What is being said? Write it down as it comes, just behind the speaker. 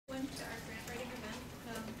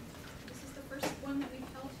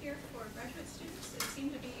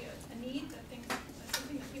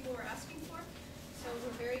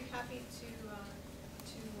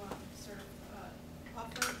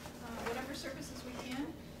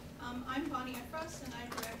I'm Bonnie Effros, and I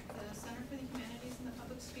direct the Center for the Humanities in the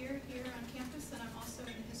Public Sphere here on campus, and I'm also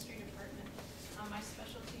in the History Department. My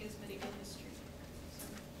specialty is medieval history.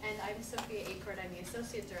 And I'm Sophia Akord. I'm the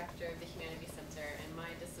Associate Director of the Humanities Center, and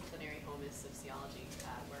my disciplinary home is sociology,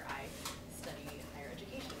 where I study higher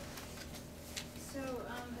education. So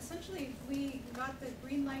essentially, we got the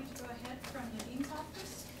green light to go ahead from the Dean's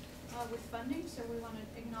Office with funding. So we want to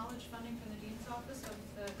acknowledge funding from the Dean's Office of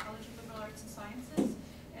the College of Liberal Arts and Sciences,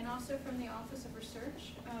 and also from the Office of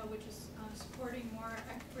Research, which is supporting more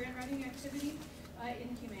grant writing activity in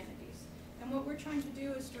humanities. And what we're trying to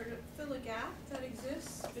do is sort of fill a gap that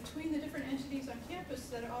exists between the different entities on campus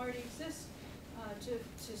that already exist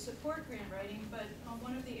to support grant writing. But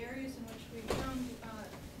one of the areas in which we've found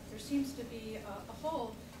there seems to be a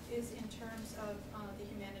hole is in terms of the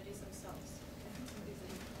humanities themselves.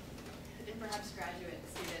 And perhaps graduate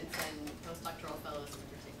students and postdoctoral fellows in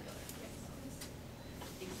particular. Yes.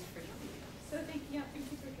 Thank you for joining us. So thank you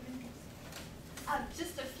for joining us.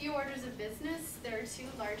 Just a few orders of business. There are 2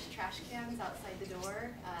 large trash cans outside the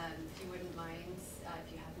door. If you wouldn't mind, if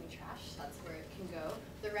you have any trash, that's where it can go.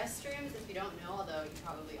 The restrooms, if you don't know, although you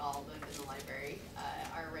probably all live in the library,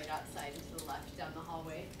 are right outside and to the left down the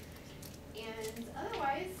hallway. And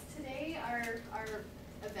otherwise, today our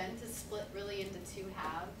event is split really into 2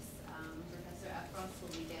 halves. Professor Effros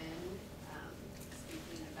will begin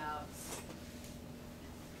speaking about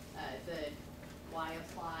the why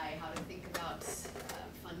apply, how to think about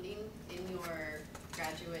funding in your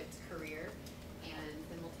graduate career, and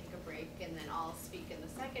then we'll take a break, and then I'll speak in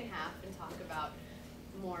the second half and talk about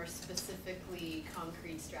more specifically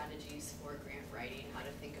concrete strategies for grant writing, how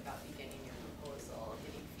to think about beginning your proposal,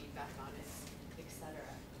 getting feedback on it, etc.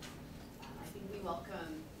 I think we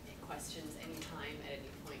welcome questions anytime, at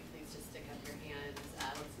any point. Please just stick up your hands.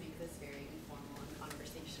 Let's make this very informal and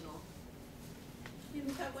conversational. And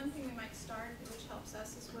we thought one thing we might start, which helps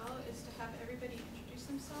us as well, is to have everybody introduce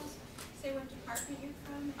themselves, say what department you're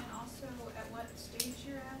from, and also at what stage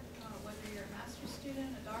you're at, whether you're a master's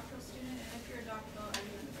student, a doctoral student, and if you're a doctoral, are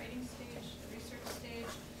you in the writing stage, the research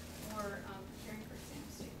stage, or preparing for exam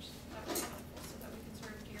stage. That would be helpful so that we can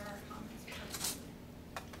sort of gear our comments towards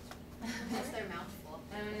That's their mouthful.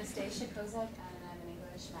 I'm Anastasia Kozak, and I'm an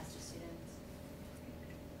English master's student.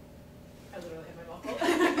 I literally have my mouthful.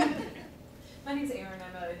 My name's Erin.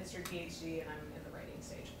 I'm a history PhD, and I'm in the writing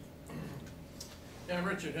stage. Yeah, I'm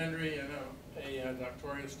Richard Henry, and I'm a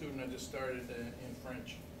doctoral student. I just started in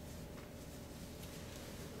French.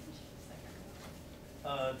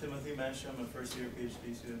 Timothy Mesh. I'm a first-year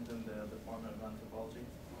PhD student in the Department of Anthropology.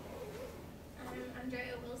 I'm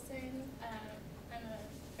Andrea Wilson. I'm a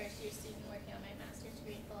first-year student working on my master's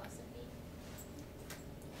degree in philosophy.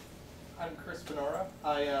 I'm Chris Benora.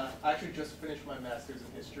 I actually just finished my master's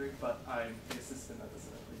in history, but I'm the assistant at the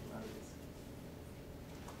Center for Humanities.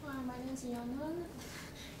 My name is Yanon,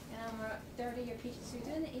 and I'm a third-year PhD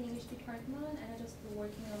student in English department, and I'm just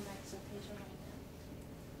working on my dissertation right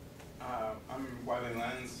now. I'm Wiley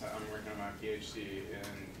Lenz. I'm working on my PhD in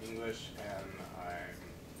English, and I'm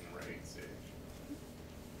in the writing stage.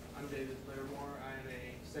 I'm David Blairmore. I'm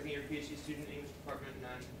a second-year PhD student in English department, and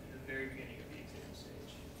I'm in the very beginning of the exam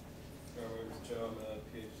stage. My name is Joe. I'm a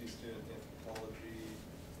PhD student in anthropology,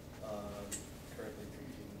 currently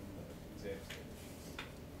taking the exam stage.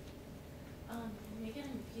 Megan,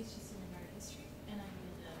 I'm a PhD student in art history, and I'm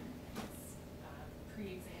in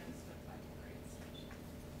pre-exams but by grade stage.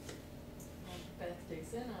 I'm Beth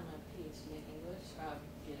Dixon. I'm a PhD in English,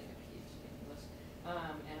 getting a PhD in English,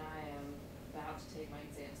 and I am about to take my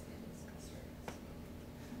exams at the end of the semester.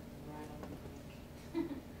 So, right on the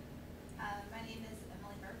brink. My name is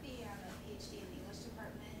Emily Murphy. I'm a PhD in the English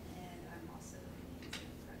department, and I'm also in the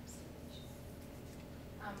exam prep stage.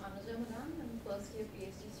 I'm Anuja Madan. I'm first year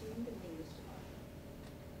PhD student in the English department.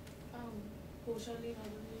 Poshali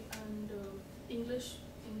Nagari and English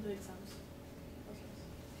in the exams.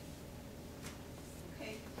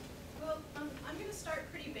 Okay. Well, I'm going to start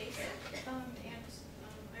pretty basic, and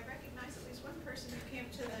I recognize at least one person who came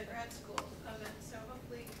to the grad school event, so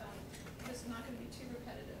hopefully this is not going to be too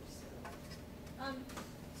repetitive.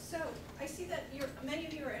 So I see that many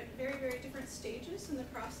of you are at very, very different stages in the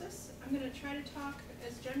process. I'm going to try to talk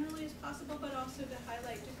as generally as possible, but also to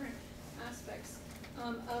highlight different aspects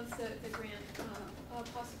of the grant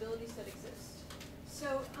possibilities that exist.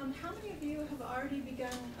 So how many of you have already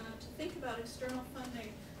begun to think about external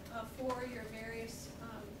funding for your various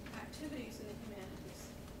activities in the humanities?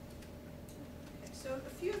 Okay, so a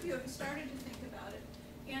few of you have started to think about it.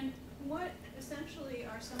 And what essentially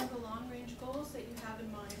are some of the long-range goals that you have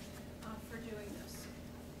in mind for doing this?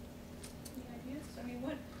 Any ideas? I mean,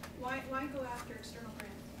 why go after external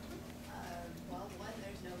grants? well, one,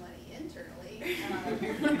 there's no money internally,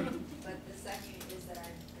 but the second is that I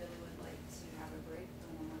really would like to have a break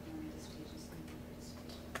when I'm working on my dissertation, so I'm looking for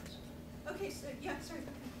dissertation. Okay, so, yeah, sorry.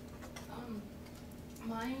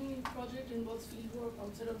 My project involves fieldwork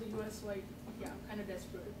outside of the US, so I'm kind of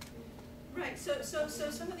desperate. Right, so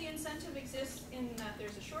some of the incentive exists in that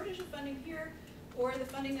there's a shortage of funding here, or the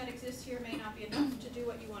funding that exists here may not be enough to do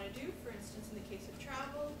what you want to do. For instance, in the case of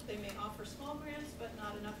travel, they may offer small grants, but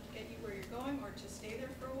not enough to get you where you're going or to stay there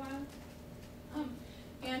for a while.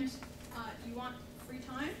 You want free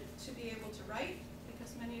time to be able to write,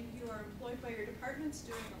 because many of you are employed by your departments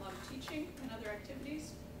doing a lot of teaching and other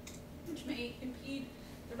activities, which may impede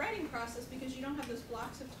the writing process because you don't have those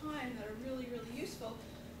blocks of time that are really, really useful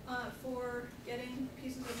for getting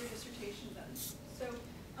pieces of your dissertation done. So,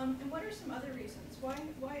 and what are some other reasons?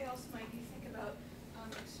 Why else might you think about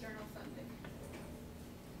external funding?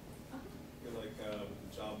 You're like the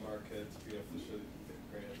job market, being able to show that you can get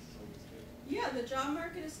grants is always good. Yeah, the job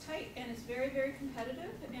market is tight and it's very, very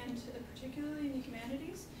competitive, and particularly in the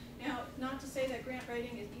humanities. Now, not to say that grant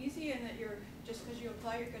writing is easy and that just because you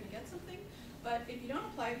apply you're going to get something, but if you don't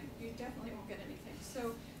apply, you definitely won't get anything.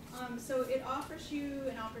 So it offers you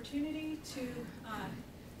an opportunity to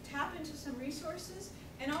tap into some resources,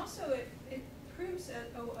 and also it proves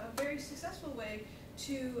a very successful way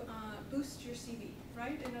to boost your CV,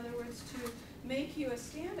 right? In other words, to make you a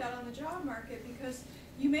standout on the job market, because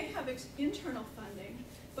you may have internal funding,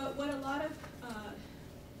 but what a lot of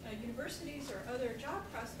universities or other job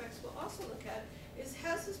prospects will also look at is,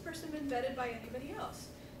 has this person been vetted by anybody else?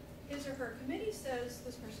 His or her committee says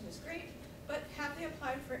this person is great, but have they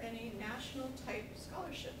applied for any national type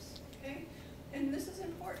scholarships, okay? And this is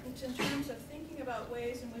important in terms of thinking about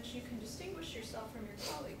ways in which you can distinguish yourself from your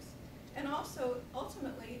colleagues. And also,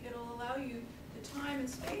 ultimately, it'll allow you the time and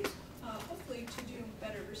space, hopefully, to do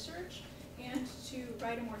better research and to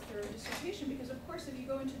write a more thorough dissertation, because of course, if you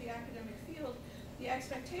go into the academic field, the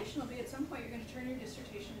expectation will be at some point you're going to turn your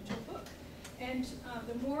dissertation into a book. And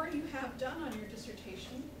the more you have done on your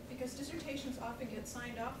dissertation, because dissertations often get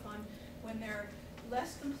signed off on when they're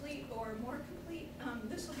less complete or more complete,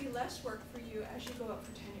 this will be less work for you as you go up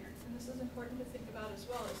for tenure. And this is important to think about as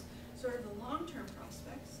well as sort of the long-term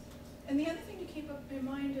prospects. And the other thing to keep up in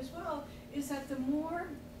mind as well is that the more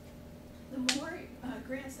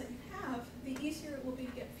grants that you have, the easier it will be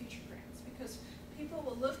to get future grants, because people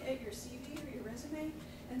will look at your CV or your resume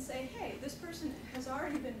and say, hey, this person has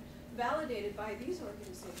already been validated by these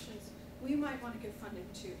organizations. We might want to give funding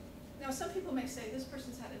too. Now, some people may say this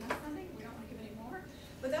person's had enough funding, we don't want to give any more,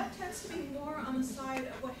 but that tends to be more on the side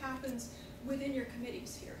of what happens within your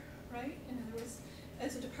committees here, right? In other words,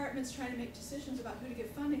 as the department's trying to make decisions about who to give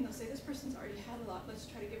funding, they'll say this person's already had a lot, let's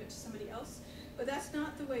try to give it to somebody else. But that's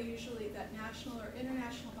not the way usually that national or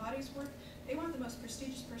international bodies work. They want the most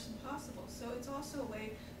prestigious person possible. So it's also a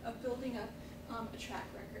way of building up a track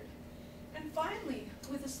record. And finally,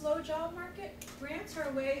 with a slow job market, grants are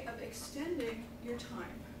a way of extending your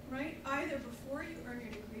time, right? Either before you earn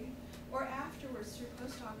your degree or afterwards through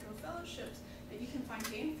postdoctoral fellowships that you can find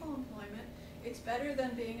gainful employment. It's better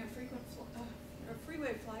than being a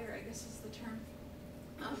freeway flyer, I guess is the term,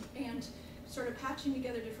 and sort of patching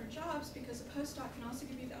together different jobs, because a postdoc can also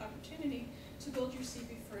give you the opportunity to build your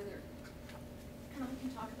CV further. And we can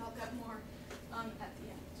talk about that more at the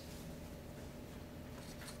end.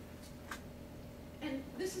 And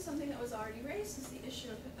this is something that was already raised, is the issue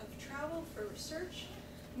of travel for research.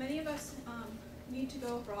 Many of us need to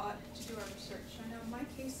go abroad to do our research. I know in my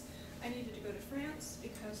case, I needed to go to France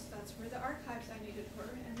because that's where the archives I needed were,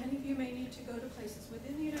 and many of you may need to go to places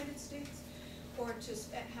within the United States, or to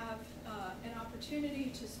have an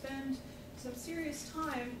opportunity to spend some serious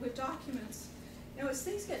time with documents. Now, as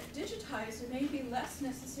things get digitized, it may be less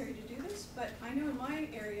necessary to do this, but I know in my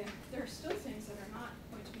area, there are still things that are not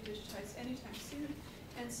going to be digitized anytime soon,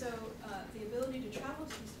 and so the ability to travel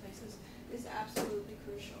to these places is absolutely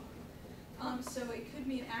crucial. So it could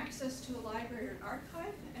mean access to a library or an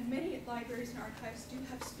archive, and many libraries and archives do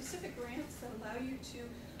have specific grants that allow you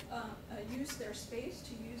to use their space,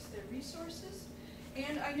 to use their resources.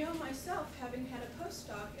 And I know myself, having had a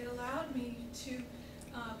postdoc, it allowed me to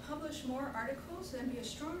publish more articles and be a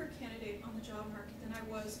stronger candidate on the job market than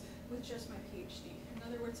I was with just my PhD. In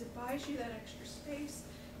other words, it buys you that extra space.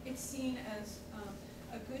 It's seen as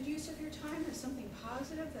a good use of your time, as something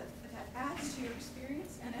positive that adds to your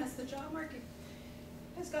experience. And as the job market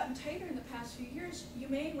has gotten tighter in the past few years, you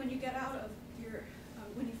may, when you get out of your,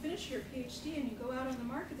 when you finish your PhD and you go out on the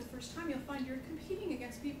market the first time, you'll find you're competing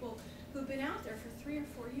against people who've been out there for 3 or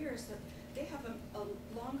 4 years, that they have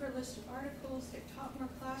a longer list of articles, they've taught more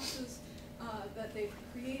classes, that they've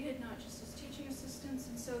created not just as teaching assistance,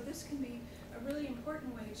 and so this can be a really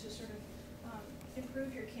important way to sort of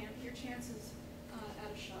improve your chances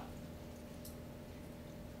at a shop.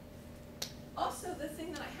 Also, the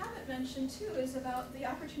thing that I haven't mentioned too is about the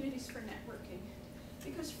opportunities for networking.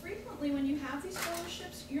 Because frequently when you have these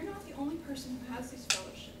fellowships, you're not the only person who has these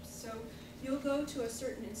fellowships. So you'll go to a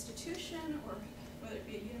certain institution, or whether it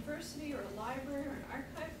be a university or a library or an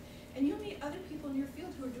archive, and you'll meet other people in your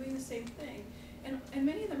field who are doing the same thing. And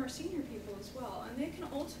many of them are senior people as well, and they can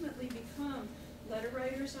ultimately become letter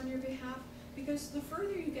writers on your behalf, because the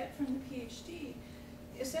further you get from the PhD,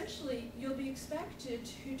 essentially you'll be expected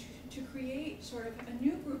to create sort of a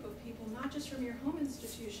new group of people, not just from your home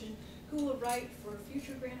institution, who will write for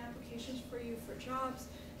future grant applications for you, for jobs,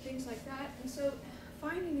 things like that. And so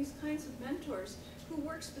finding these kinds of mentors who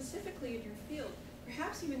work specifically in your field,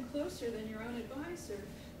 perhaps even closer than your own advisor,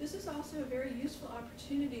 this is also a very useful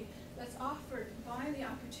opportunity that's offered by the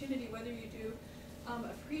opportunity, whether you do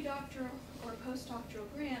a pre-doctoral or postdoctoral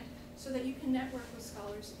grant, so that you can network with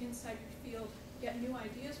scholars inside your field, get new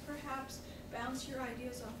ideas perhaps, bounce your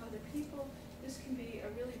ideas off other people. This can be a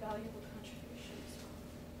really valuable contribution as well.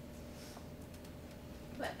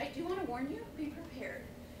 But I do want to warn you, be prepared.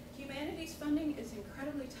 Humanities funding is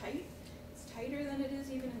incredibly tight. It's tighter than it is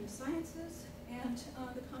even in the sciences, and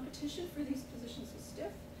the competition for these positions is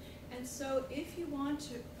stiff. And so if you want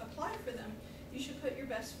to apply for them, you should put your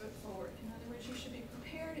best foot forward. In other words, you should be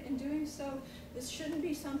prepared in doing so. This shouldn't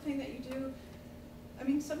be something that you do, I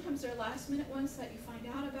mean, sometimes there are last minute ones that you find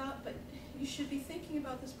out about, but you should be thinking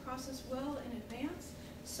about this process well in advance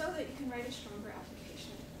so that you can write a stronger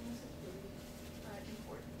application. And this is really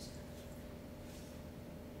important.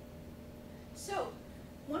 So,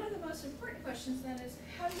 one of the most important questions then is,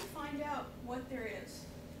 how do you find out what there is?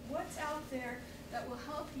 What's out there that will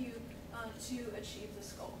help you to achieve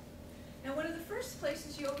this goal? Now, one of the first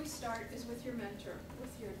places you always start is with your mentor,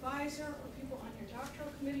 with your advisor, or people on your doctoral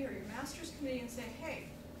committee or your master's committee, and say, hey,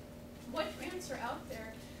 what grants are out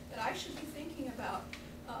there that I should be thinking about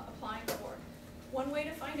applying for? One way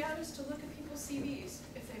to find out is to look at people's CVs.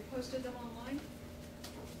 If they posted them online,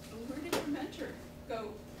 where did your mentor go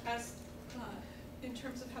as in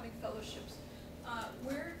terms of having fellowships?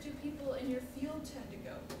 Where do people in your field tend to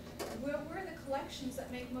go? Where are the collections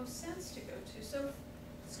that make most sense to go to? So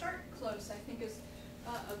start close, I think, is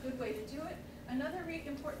a good way to do it. Another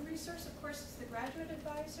important resource, of course, is the graduate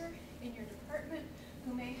advisor in your department,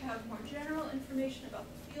 who may have more general information about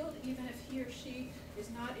the field, even if he or she is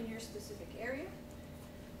not in your specific area.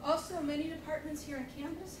 Also, many departments here on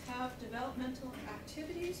campus have developmental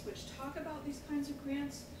activities which talk about these kinds of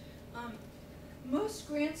grants. Most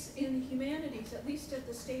grants in the humanities, at least at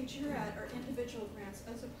the stage you're at, are individual grants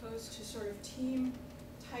as opposed to sort of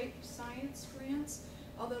team-type science grants,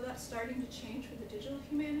 although that's starting to change with the digital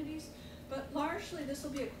humanities. But largely, this will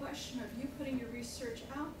be a question of you putting your research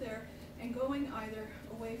out there and going either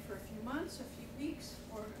away for a few months, a few weeks,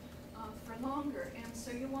 or for longer. And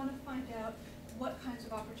so you want to find out what kinds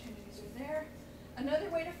of opportunities are there. Another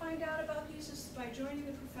way to find out about these is by joining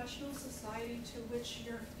the professional society to which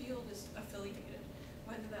your field is affiliated,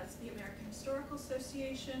 whether that's the American Historical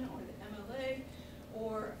Association or the MLA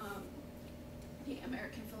or the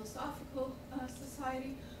American Philosophical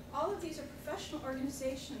Society. All of these are professional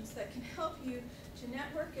organizations that can help you to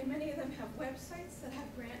network, and many of them have websites that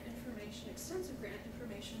have grant information, extensive grant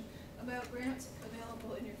information about grants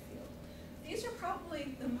available in your field. These are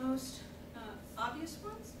probably the most obvious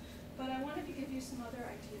ones, but I wanted to give you some other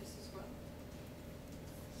ideas as well.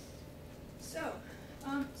 So,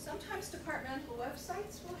 sometimes departmental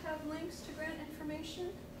websites will have links to grant information.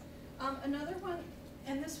 Another one,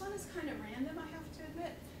 and this one is kind of random, I have to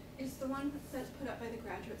admit, is the one that's put up by the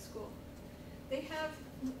graduate school. They have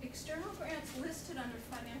external grants listed under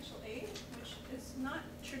financial aid, which is not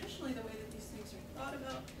traditionally the way that these things are thought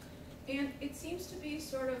about. And it seems to be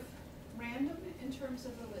sort of random in terms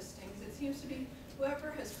of the listings. It seems to be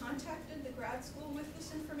whoever has contacted the grad school with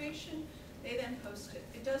this information, they then post it.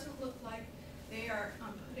 It doesn't look like they are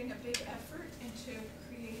putting a big effort into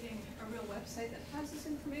creating a real website that has this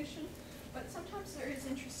information, but sometimes there is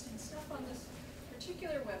interesting stuff on this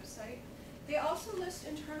particular website. They also list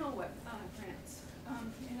internal grants.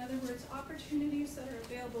 In other words, opportunities that are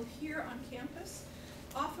available here on campus.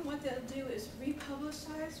 Often what they'll do is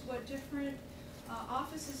republicize what different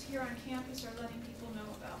offices here on campus are letting people know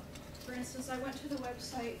about. For instance, I went to the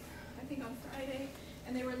website, I think on Friday,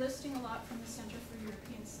 and they were listing a lot from the Center for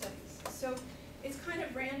European Studies. So it's kind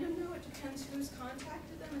of random though, it depends who's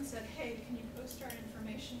contacted them and said, hey, can you post our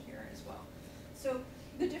information here as well? So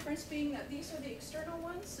the difference being that these are the external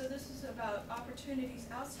ones, so this is about opportunities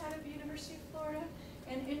outside of the University of Florida,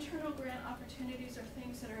 And internal grant opportunities are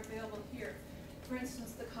things that are available here. For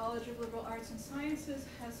instance, the College of Liberal Arts and Sciences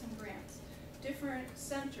has some grants. Different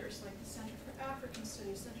centers, like the Center for African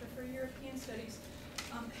Studies, Center for European Studies,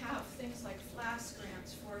 have things like FLAS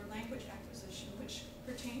grants for language acquisition, which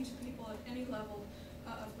pertain to people at any level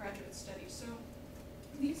of graduate studies. So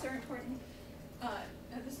these are important.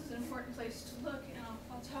 This is an important place to look, and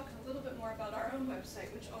I'll talk a little bit more about our own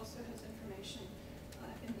website, which also has information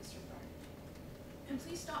in this regard. And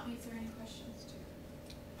please stop me if there are any questions too.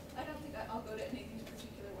 I don't think I'll go to any of these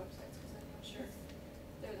particular websites because I'm not sure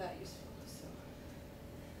they're that useful. So,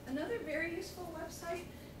 another very useful website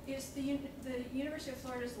is the University of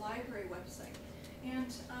Florida's library website.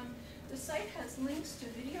 And the site has links to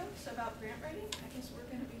videos about grant writing. I guess we're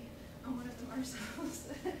going to be on one of them ourselves.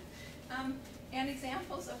 And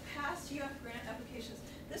examples of past UF grant applications.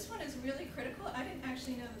 This one is really critical. I didn't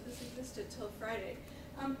actually know that this existed till Friday.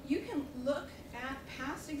 You can look at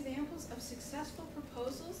past examples of successful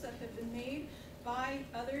proposals that have been made by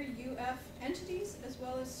other UF entities as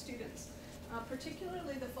well as students,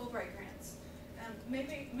 particularly the Fulbright grants.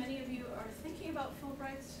 Maybe many of you are thinking about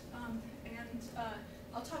Fulbrights, and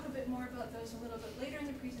I'll talk a bit more about those a little bit later in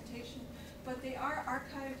the presentation, but they are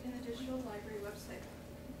archived in the digital library website.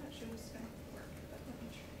 I'm not sure this is going to work, but let me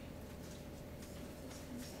try.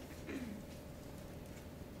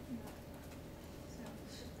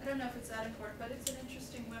 I don't know if it's that important, but it's an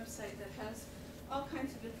interesting website that has all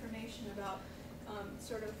kinds of information about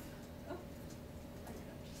sort of,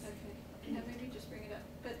 okay, yeah, maybe just bring it up.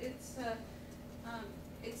 But it's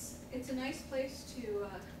a nice place to,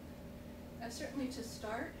 certainly to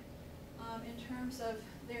start in terms of,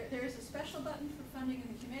 there is a special button for funding in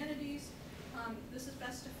the humanities. This is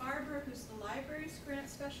Vesta Farber, who's the library's grant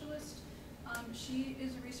specialist. She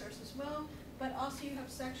is a resource as well. But also you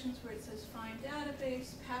have sections where it says find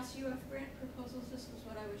database, past UF grant proposals. This was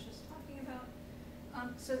what I was just talking about.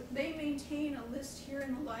 So they maintain a list here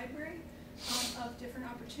in the library of different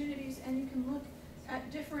opportunities, and you can look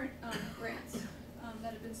at different grants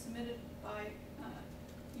that have been submitted by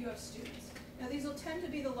UF students. Now these will tend to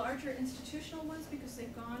be the larger institutional ones because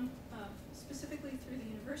they've gone specifically through the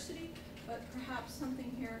university, but perhaps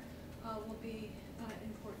something here will be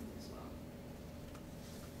important as well.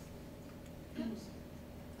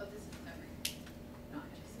 Oh, this is memory. Not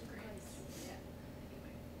just the grants. Yeah.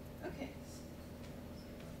 Anyway. Okay.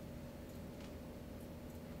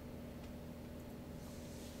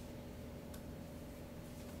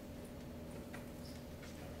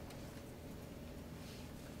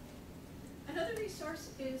 Another resource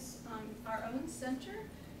is our own center.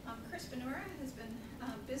 Chris Benora has been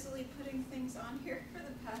busily putting things on here for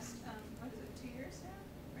the past, 2 years now?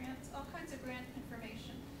 Grants, all kinds of grant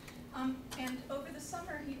information. And over the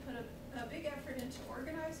summer, he put a big effort into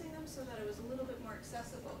organizing them so that it was a little bit more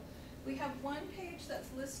accessible. We have one page that's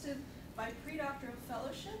listed by pre-doctoral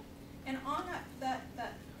fellowship, and on that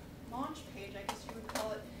launch page, I guess you would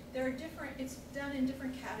call it, there are different, it's done in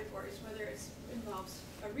different categories, whether it involves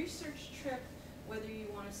a research trip, whether you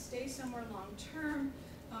want to stay somewhere long-term,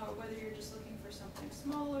 whether you're just looking for something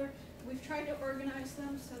smaller. We've tried to organize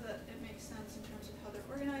them so that it makes sense in terms of how they're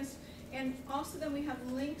organized. And also then we have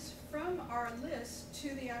links from our list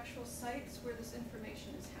to the actual sites where this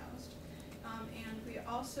information is housed. And we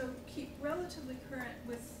also keep relatively current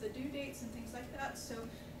with the due dates and things like that. So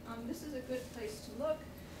this is a good place to look.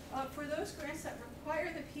 For those grants that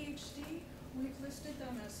require the PhD, we've listed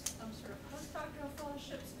them as sort of postdoctoral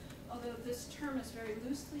fellowships, although this term is very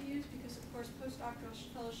loosely used because, of course, postdoctoral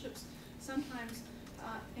fellowships sometimes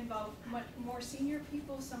involve much more senior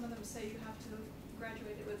people. Some of them say you have to have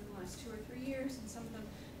graduated within the last 2 or 3 years, and some of them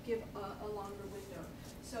give a longer window.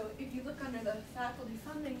 So if you look under the faculty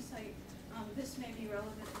funding site, this may be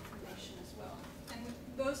relevant information as well. And with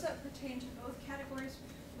those that pertain to both categories,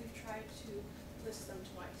 we've tried to list them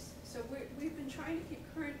twice. So we've been trying to keep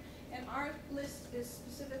current, and our list is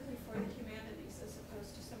specifically for the humanities as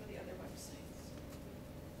opposed to some of the other websites.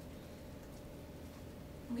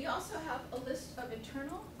 We also have a list of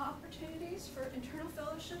internal opportunities for internal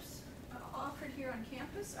fellowships offered here on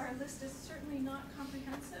campus. Our list is certainly not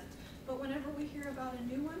comprehensive, but whenever we hear about a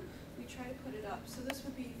new one, we try to put it up. So this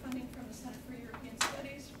would be funding from the Center for European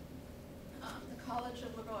Studies, the College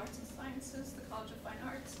of Liberal Arts and Sciences, the College of Fine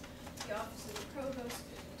Arts, the Office of the Provost,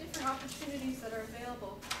 different opportunities that are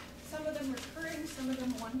available. Some of them recurring, some of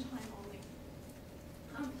them one-time only.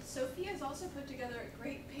 Sophia has also put together a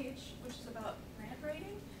great page which is about grant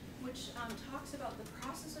writing, which talks about the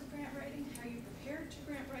process of grant writing, how you prepare to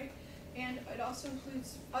grant write, and it also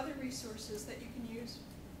includes other resources that you can use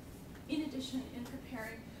in addition in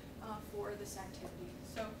preparing for this activity.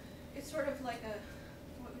 So it's sort of like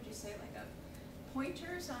you say, like a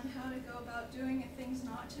pointers on how to go about doing and things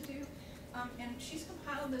not to do. And she's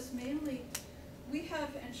compiled this mainly. We have,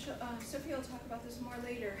 and Sophia will talk about this more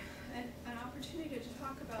later, an opportunity to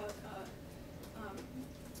talk about,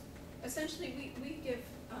 essentially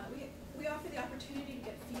we offer the opportunity to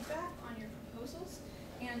get feedback on your proposals.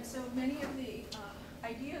 And so many of the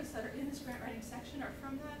ideas that are in this grant writing section are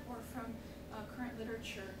from that or from current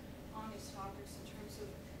literature on these topics in terms of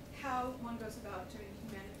how one goes about doing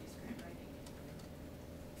humanities grant writing.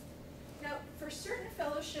 Now, for certain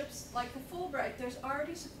fellowships, like the Fulbright, there's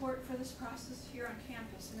already support for this process here on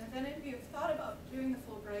campus. And if any of you have thought about doing the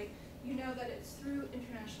Fulbright, you know that it's through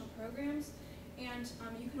international programs. And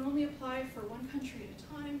you can only apply for one country at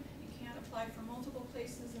a time. You can't apply for multiple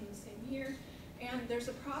places in the same year. And there's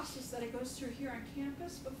a process that it goes through here on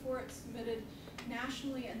campus before it's submitted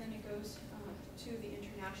nationally, and then it goes to the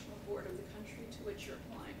international board of the country to which you're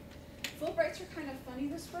applying. Fulbrights are kind of funny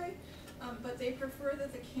this way, but they prefer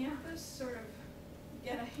that the campus sort of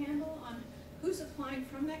get a handle on who's applying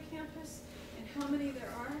from that campus and how many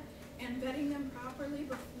there are, and vetting them properly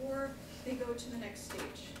before they go to the next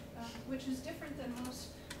stage, which is different than most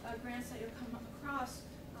grants that you'll come across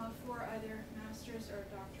for either master's or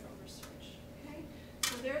doctoral research. Okay,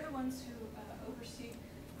 so they're the ones who oversee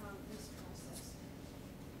this process.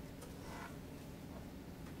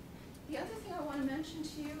 The other thing I want to mention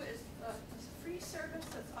to you is a free service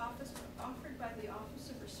that's offered by the Office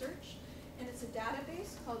of Research, and it's a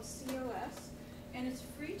database called COS, and it's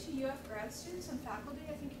free to UF grad students and faculty.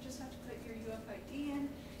 I think you just have to put your UF ID in,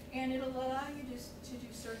 and it'll allow you to do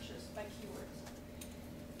searches by keywords.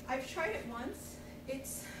 I've tried it once.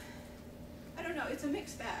 I don't know, it's a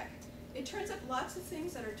mixed bag. It turns up lots of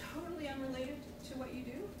things that are totally unrelated to what you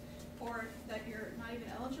do, or that you're not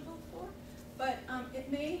even eligible for, but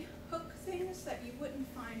it may hook things that you wouldn't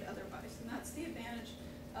find otherwise, and that's the advantage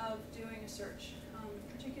of doing a search,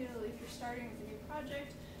 particularly if you're starting with a new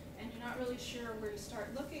project and you're not really sure where to start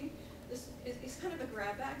looking. This is kind of a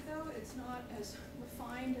grab bag, though. It's not as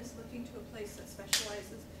refined as looking to a place that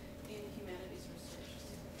specializes in humanities research,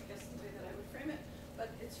 I guess the way that I would frame it, but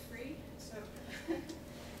it's free, so.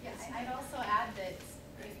 Yes, I'd also add that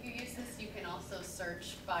if you use this, you can also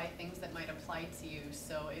search by things that might apply to you.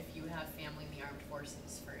 So if you have family in the armed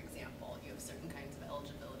forces, for example, you have certain kinds of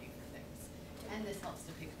eligibility for things, and this helps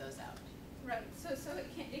to pick those out. Right, so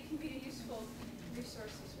it can be a useful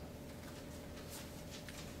resource as well.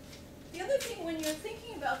 The other thing when you're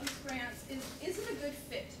thinking about these grants is it a good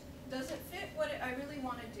fit? Does it fit what I really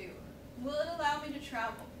want to do? Will it allow me to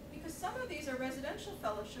travel? Because some of these are residential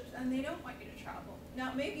fellowships and they don't want you to travel.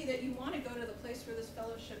 Now it may be that you want to go to the place where this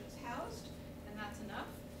fellowship is housed, and that's enough.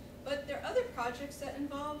 But there are other projects that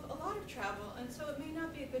involve a lot of travel, and so it may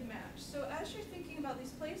not be a good match. So as you're thinking about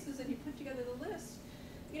these places and you put together the list,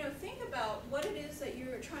 think about what it is that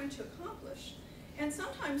you're trying to accomplish. And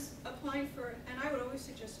sometimes applying for, and I would always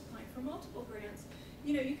suggest applying for multiple grants,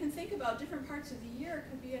 you can think about different parts of the year,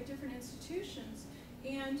 could be at different institutions,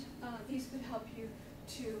 and these could help you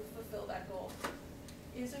to fulfill that goal.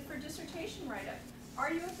 Is it for dissertation write-up?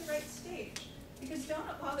 Are you at the right stage? Because don't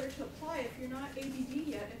bother to apply if you're not ABD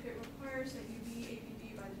yet, if it requires that you be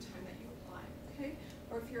ABD by the time that you apply, okay?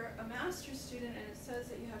 Or if you're a master's student and it says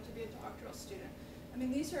that you have to be a doctoral student. I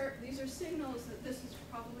mean, these are signals that this is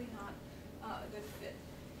probably not a good fit.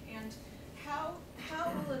 And how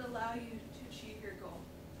will it allow you to achieve your goal?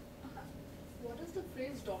 What does the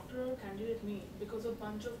phrase doctoral candidate mean? Because a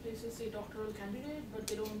bunch of places say doctoral candidate, but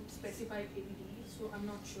they don't specify ABD, so I'm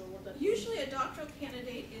not sure what that means. Usually a doctoral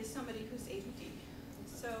candidate is somebody who's ABD.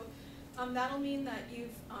 So that'll mean that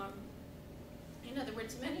you've, in other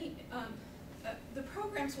words, the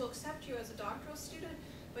programs will accept you as a doctoral student,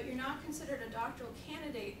 but you're not considered a doctoral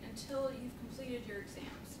candidate until you've completed your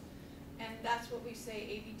exams. And that's what we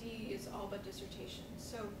say ABD is all but dissertation.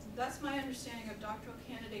 So that's my understanding of doctoral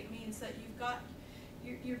candidate means that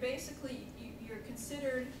you're basically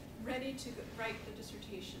considered ready to write the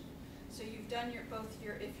dissertation. So you've done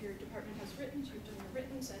if your department has written, you've done your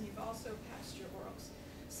writtens, and you've also passed your orals.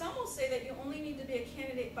 Some will say that you only need to be a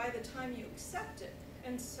candidate by the time you accept it.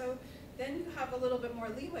 And so then you have a little bit more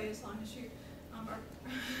leeway as long as you are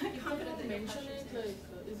confident that you mention it, like,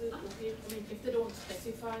 is it okay? I mean, if they don't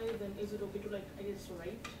specify, then is it okay to, like, I guess,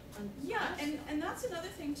 write? Yeah, and that's another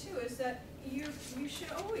thing too, is that you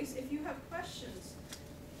should always, if you have questions,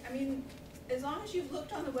 I mean, as long as you've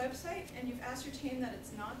looked on the website and you've ascertained that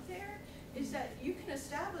it's not there, is that you can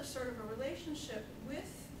establish sort of a relationship with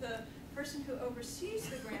the person who oversees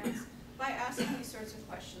the grants by asking these sorts of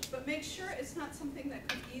questions. But make sure it's not something that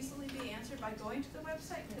could easily be answered by going to the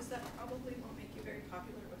website, because that probably won't make you very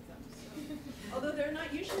popular with them. So, although they're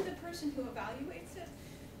not usually person who evaluates it.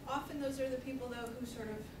 Often those are the people though who sort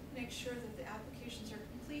of make sure that the applications are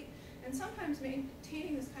complete. And sometimes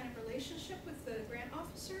maintaining this kind of relationship with the grant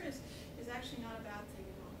officer is actually not a bad thing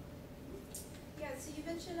at all. Yeah, so you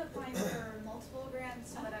mentioned applying for multiple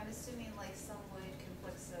grants, but I'm assuming like some would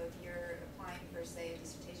conflicts of you're applying for, say, a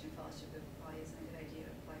dissertation fellowship, it probably isn't a good idea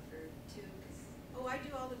to apply for 2, because... Oh, I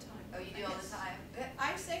do all the time. Oh, you do all the time?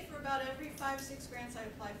 I say for about every 5-6 grants I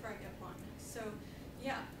apply for, I get one. So,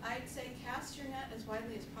 yeah, I'd say cast your net as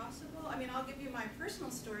widely as possible. I mean, I'll give you my personal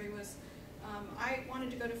story was, I wanted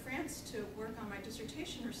to go to France to work on my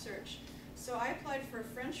dissertation research. So I applied for a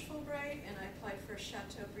French Fulbright, and I applied for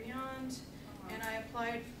Chateaubriand, and I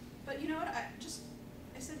applied, but you know what, I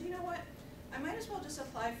said, you know what, I might as well just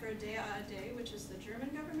apply for a day, which is the German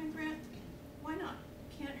government grant. Why not?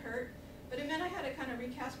 Can't hurt. But it meant I had to kind of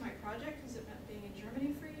recast my project because it meant being in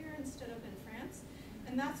Germany for a year instead of in France.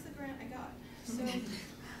 And that's the grant I got. So,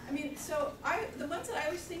 I mean, the ones that I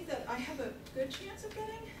always think that I have a good chance of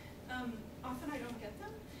getting, often I don't get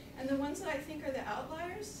them. And the ones that I think are the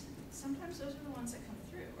outliers, sometimes those are the ones that come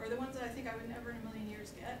through, or the ones that I think I would never in a million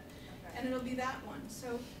years get. Okay. And it'll be that one.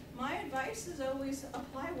 So my advice is always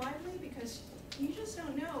apply widely, because you just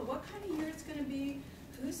don't know what kind of year it's going to be,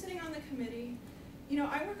 who's sitting on the committee. You know,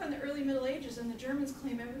 I work on the early Middle Ages, and the Germans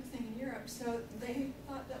claim everything in Europe, so they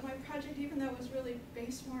thought that my project, even though it was really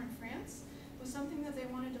based more in France, was something that they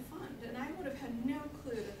wanted to fund, and I would have had no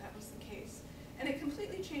clue that that was the case. And it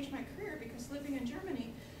completely changed my career, because living in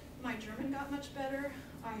Germany, my German got much better.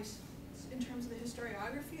 In terms of the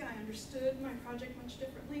historiography, I understood my project much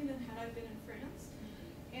differently than had I been in France.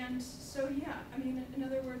 And so, yeah, I mean, in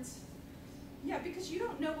other words, yeah, because you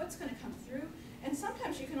don't know what's going to come through. And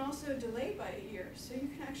sometimes you can also delay by a year, so you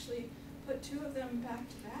can actually put 2 of them back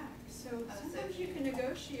to back. So sometimes you can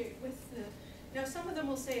negotiate with the, now some of them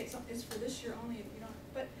will say it's for this year only if you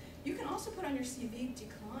don't, but you can also put on your CV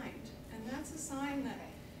declined, and that's a sign that,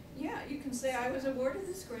 yeah, you can say I was awarded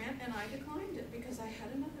this grant and I declined it because I had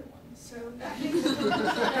another one. So that makes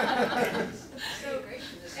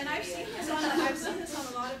and I've seen this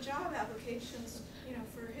on a lot of job applications, you know,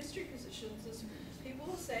 for history positions. Is people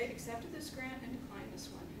will say accepted this grant and declined this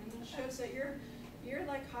one, and it shows that you're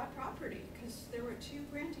like hot property, because there were 2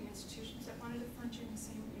 granting institutions that wanted to fund you in the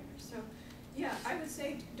same year. So yeah, I would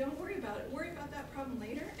say don't worry about it. Worry about that problem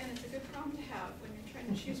later, and it's a good problem to have when you're trying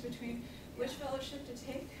to choose between which fellowship to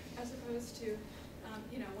take, as opposed to,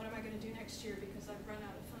 you know, what am I going to do next year because I've run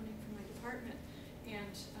out of funding from my department,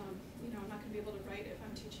 and you know, I'm not going to be able to write if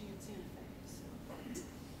I'm teaching in Santa Fe. So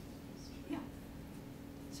yeah.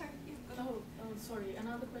 Sorry. Yeah, Oh, sorry.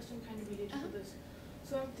 Another question kind of related to this.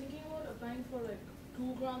 So I'm thinking about applying for like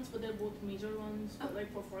 2 grants, but they're both major ones, but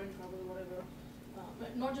like for foreign travel, whatever.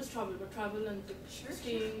 Not just travel, but travel and like,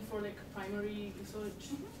 staying for like primary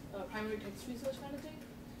research, primary text research kind of thing.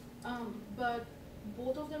 But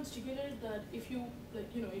both of them stipulated that if you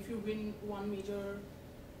if you win one major,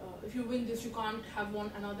 if you win this, you can't have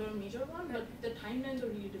another major one. But the timelines are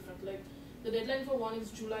really different. Like the deadline for one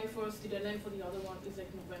is July 1st. The deadline for the other one is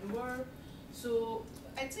like November. So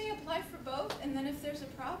I'd say apply for both, and then if there's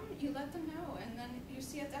a problem, you let them know, and then you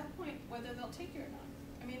see at that point whether they'll take you or not.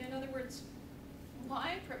 I mean, in other words,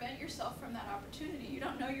 why prevent yourself from that opportunity? You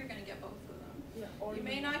don't know you're going to get both of them. Yeah, you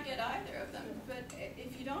may not get either of them, but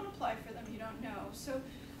if you don't apply for them, you don't know. So,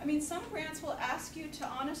 I mean, some grants will ask you to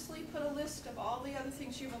honestly put a list of all the other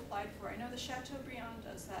things you've applied for. I know the Chateaubriand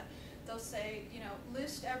does that. They'll say, you know,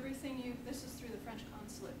 list everything this is through the French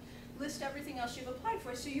consulate, list everything else you've applied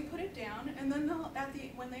for. So you put it down, and then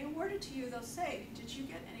when they award it to you, they'll say, did you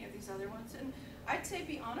get any of these other ones? And I'd say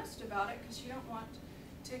be honest about it, because you don't want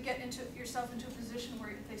to get yourself into a position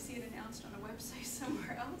where they see it announced on a website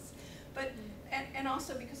somewhere else. But and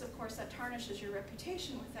also because of course that tarnishes your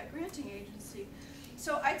reputation with that granting agency.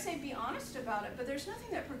 So I'd say be honest about it, but there's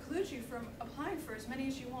nothing that precludes you from applying for as many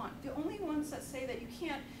as you want. The only ones that say that you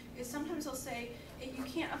can't is sometimes they'll say you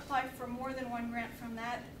can't apply for more than one grant from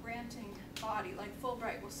that granting body. Like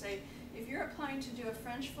Fulbright will say, if you're applying to do a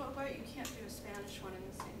French Fulbright, you can't do a Spanish one in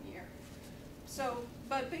the same year. So,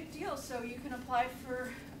 but big deal, so you can apply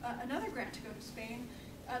for another grant to go to Spain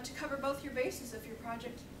to cover both your bases if your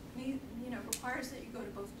project requires that you go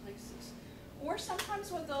to both places. Or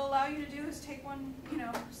sometimes what they'll allow you to do is take one,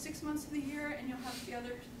 6 months of the year, and you'll have the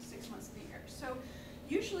other 6 months of the year. So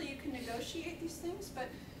usually you can negotiate these things, but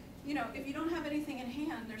if you don't have anything in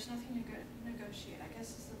hand, there's nothing to negotiate, I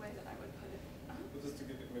guess is the way that I would put it. Well, just to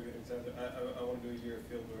give maybe an example, I want to do a year of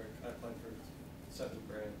field work. I applied for 7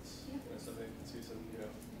 grants, 7 agencies, and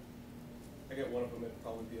I get one of them, it'd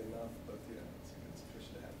probably be enough, but it's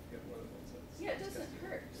sufficient to get more than one. So yeah, it doesn't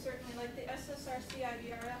hurt. Certainly, like the SSRC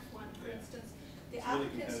IBRF one, for Yeah. instance, the It's really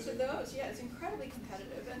applicants to competitive. those, yeah, it's incredibly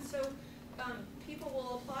competitive. And so people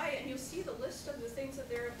will apply, and you'll see the list of the things that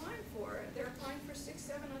they're applying for. They're applying for 6,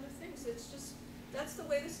 7 other things. It's just, that's the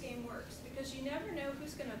way this game works, because you never know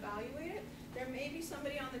who's going to evaluate it. There may be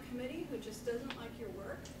somebody on the committee who just doesn't like your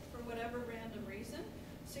work for whatever random reason.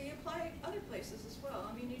 So you apply other places as well.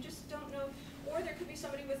 I mean, you just don't know. Or there could be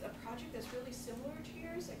somebody with a project that's really similar to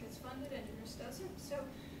yours that gets funded and yours doesn't. So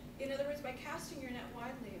in other words, by casting your net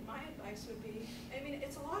widely, my advice would be, I mean,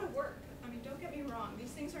 it's a lot of work. I mean, don't get me wrong.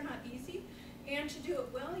 These things are not easy. And to do it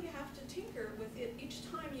well, you have to tinker with it each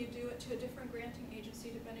time you do it to a different granting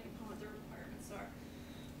agency, depending upon what their requirements are.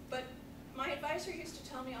 But my advisor used to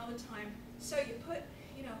tell me all the time, so you put,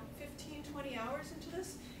 15, 20 hours into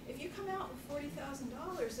this. If you come out with $40,000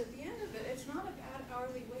 at the end of it, it's not a bad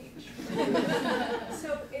hourly wage.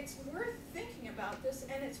 So it's worth thinking about this,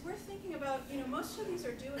 and it's worth thinking about, most of these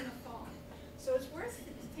are due in the fall. So it's worth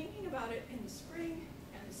thinking about it in the spring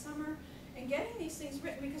and the summer, and getting these things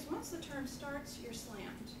written, because once the term starts, you're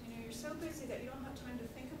slammed. You're so busy that you don't have time to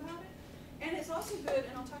think about it. And it's also good,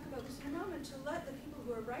 and I'll talk about this in a moment, to let the people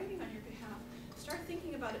who are writing on your behalf start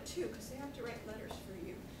thinking about it too, because they have to write letters for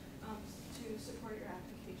you to support your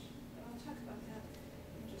application. But I'll talk about that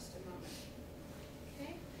in just a moment.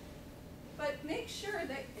 Okay? But make sure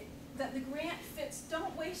that the grant fits.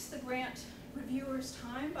 Don't waste the grant reviewer's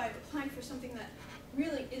time by applying for something that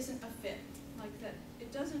really isn't a fit, like that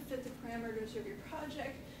it doesn't fit the parameters of your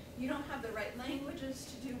project, you don't have the right languages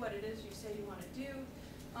to do what it is you say you want to do,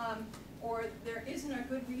 or there isn't a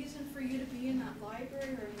good reason for you to be in that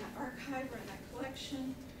library or in that archive or in that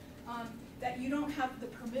collection, that you don't have the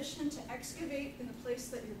permission to excavate in the place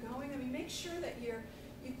that you're going. I mean, make sure that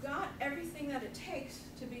you've got everything that it takes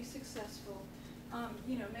to be successful.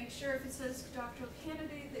 Make sure if it says doctoral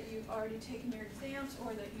candidate that you've already taken your exams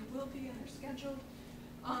or that you will be and they're scheduled.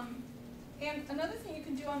 And another thing you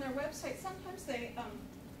can do on their website, sometimes they,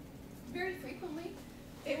 very frequently,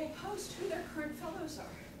 they will post who their current fellows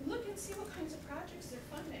are. Look and see what kinds of projects they're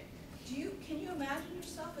funding. Can you imagine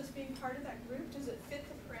yourself as being part of that group? Does it fit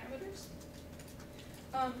the parameters?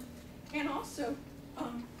 And also,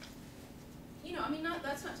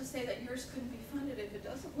 that's not to say that yours couldn't be funded if it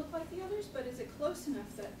doesn't look like the others, but is it close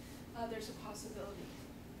enough that there's a possibility?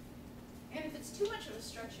 And if it's too much of a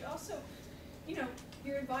stretch, you also,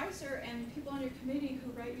 your advisor and people on your committee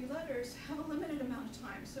who write you letters have a limited amount of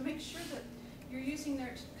time. So make sure that you're using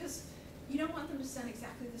because you don't want them to send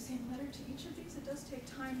exactly the same letter to each of these. It does take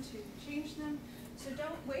time to change them. So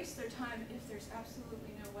don't waste their time if there's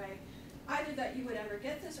absolutely no way, either that you would ever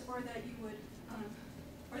get this or that you would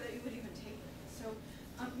even take it. So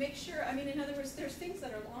make sure, in other words, there's things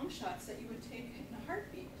that are long shots that you would take in a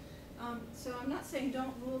heartbeat. So I'm not saying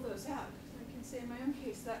don't rule those out. I can say in my own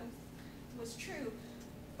case that was true.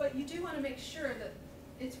 But you do want to make sure that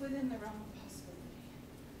it's within the realm of possibility.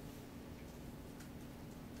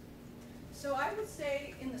 So I would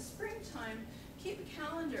say in the springtime, keep a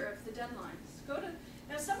calendar of the deadlines.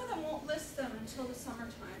 Now some of them won't list them until the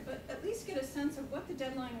summertime, but at least get a sense of what the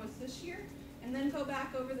deadline was this year, and then go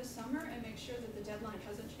back over the summer and make sure that the deadline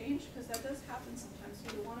hasn't changed, because that does happen sometimes.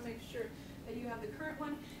 So you want to make sure that you have the current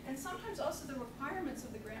one, and sometimes also the requirements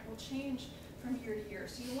of the grant will change from year to year.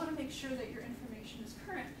 So you want to make sure that your information is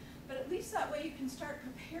current, but at least that way you can start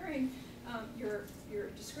preparing your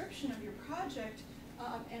description of your project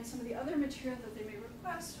and some of the other material that they may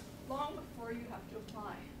request long before you have to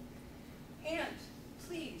apply. And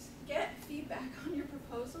please get feedback on your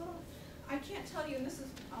proposal. I can't tell you, and this is,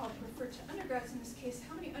 I'll refer to undergrads in this case,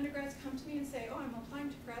 how many undergrads come to me and say, oh, I'm applying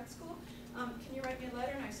to grad school, can you write me a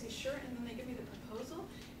letter? And I say, sure, and then they give me the proposal,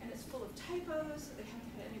 and it's full of typos, they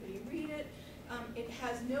haven't had anybody read it, it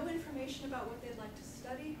has no information about what they'd like to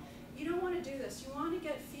study. You don't want to do this. You want to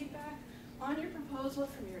get feedback on your proposal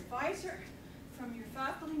from your advisor, from your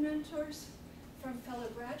faculty mentors, from fellow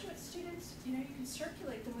graduate students. You can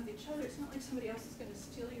circulate them with each other. It's not like somebody else is going to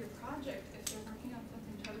steal your project if they're working on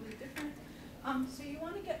something totally different. So you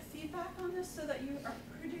want to get feedback on this so that you are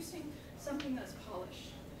producing something that's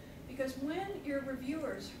polished. Because when your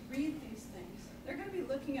reviewers read these things, they're going to be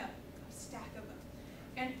looking at a stack of them.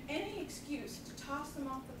 And any excuse to toss them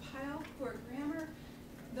off the pile for grammar,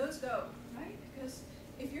 those go, right? Because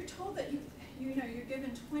if you're told that you're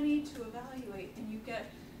given 20 to evaluate and you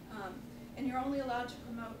get and you're only allowed to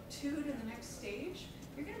promote 2 to the next stage,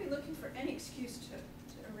 you're going to be looking for any excuse to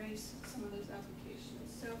erase some of those applications.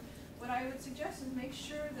 So what I would suggest is make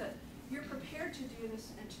sure that you're prepared to do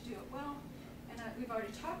this and to do it well. And we've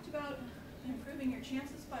already talked about improving your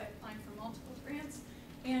chances by applying for multiple grants,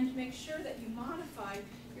 and make sure that you modify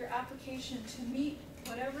your application to meet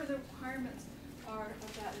whatever the requirements requirements are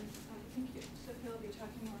of that, and I think Sophia will be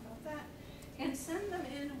talking more about that. And send them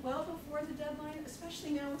in well before the deadline,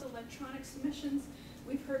 especially now with electronic submissions.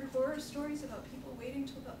 We've heard horror stories about people waiting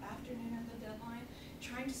till the afternoon of the deadline,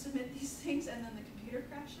 trying to submit these things, and then the computer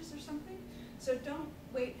crashes or something. So don't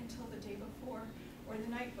wait until the day before or the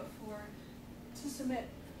night before to submit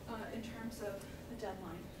in terms of the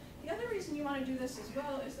deadline. The other reason you want to do this as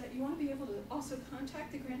well is that you want to be able to also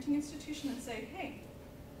contact the granting institution and say, hey,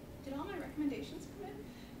 did all my recommendations come in?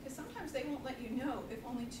 Because sometimes they won't let you know if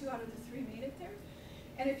only 2 out of the 3 made it there.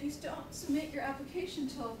 And if you don't submit your application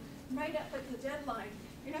till right up at the deadline,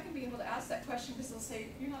 you're not going to be able to ask that question because they'll say,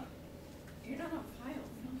 you're not on file,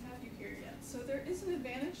 we don't have you here yet. So there is an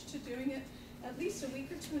advantage to doing it at least a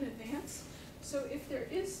week or 2 in advance. So if there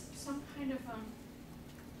is some kind of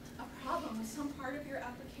a problem with some part of your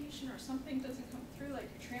application or something doesn't come through, like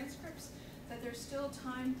your transcripts, that there's still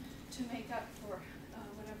time to make up for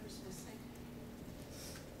whatever's missing.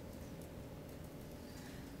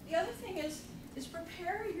 The other thing is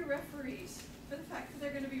prepare your referees for the fact that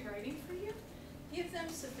they're going to be writing for you. Give them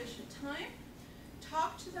sufficient time.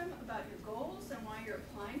 Talk to them about your goals and why you're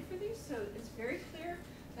applying for these, so it's very clear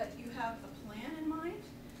that you have a plan in mind.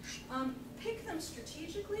 Pick them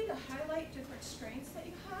strategically to highlight different strengths that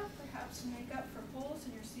you have, perhaps to make up for holes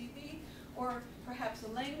in your CV, or perhaps a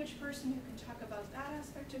language person who can talk about that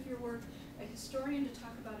aspect of your work, a historian to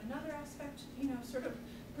talk about another aspect, sort of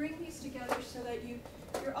bring these together so that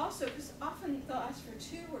you're also, because often they'll ask for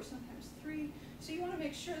 2 or sometimes 3, so you want to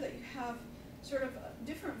make sure that you have sort of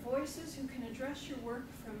different voices who can address your work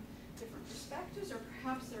from different perspectives, or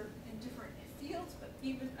perhaps they're in different fields, but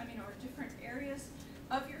or different areas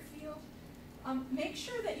of your field. Make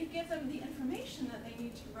sure that you give them the information that they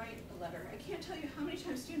need to write a letter. I can't tell you how many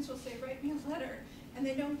times students will say, write me a letter, and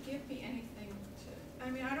they don't give me anything to,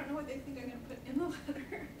 I don't know what they think I'm going to put in the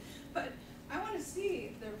letter, but I want to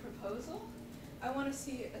see their proposal, I want to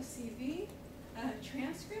see a CV, a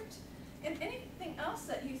transcript, and anything else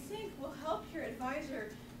that you think will help your advisor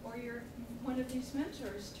or one of these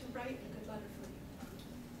mentors to write a good letter for you.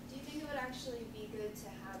 Do you think it would actually be good to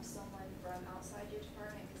have someone from outside your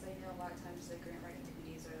department? Because I know a lot of times the grant writing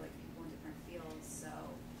committees are like people in different fields, so.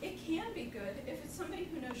 It can be good. If it's somebody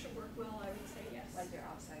who knows your work well, I would say yes. Like they're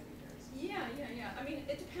outside readers. Yeah.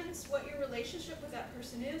 It depends what your relationship with that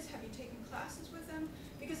person is. Have you taken classes with them?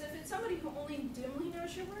 Because if it's somebody who only dimly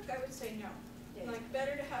knows your work, I would say no. Yeah. Like,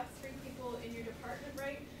 better to have 3 people in your department,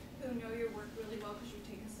 right, who know your work really well because you've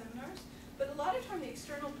taken seminars. But a lot of time, the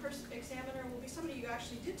external examiner will be somebody you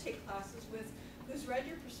actually did take classes with, who's read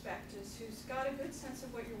your prospectus, who's got a good sense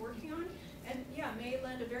of what you're working on, and may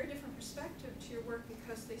lend a very different perspective to your work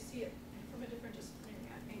because they see it from a different disciplinary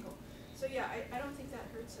angle. So I don't think that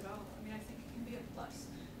hurts at all. I think it can be a plus.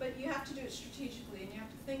 But you have to do it strategically, and you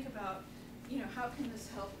have to think about, how can this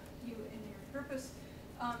help you in your purpose.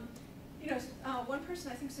 One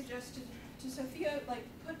person I think suggested to Sophia,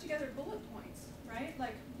 put together bullet points, right?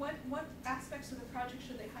 Like, what aspects of the project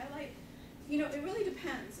should they highlight? It really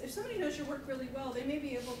depends. If somebody knows your work really well, they may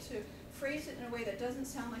be able to phrase it in a way that doesn't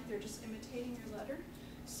sound like they're just imitating your letter.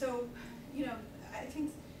 So, I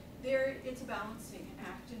think it's a balancing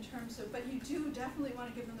act in terms of, but you do definitely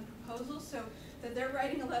want to give them the proposal so that they're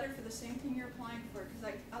writing a letter for the same thing you're applying for.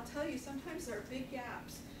 Because I'll tell you, sometimes there are big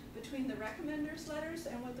gaps between the recommender's letters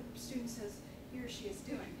and what the student says he or she is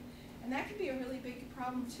doing. And that can be a really big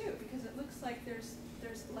problem too, because it looks like there's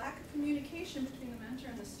lack of communication between the mentor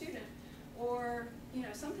and the student, or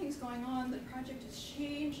something's going on, the project has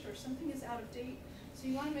changed, or something is out of date. So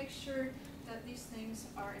you want to make sure that these things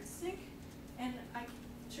are in sync. And I'm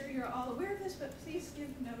sure you're all aware of this, but please give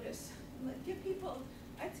notice. Give people,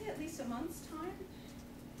 I'd say, at least a month's time.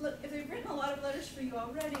 Look, if they've written a lot of letters for you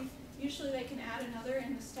already, usually they can add another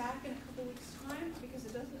in the stack in a couple weeks' time, because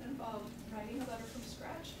it doesn't involve writing a letter from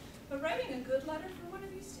scratch. But writing a good letter for one of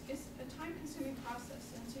these is a time-consuming process,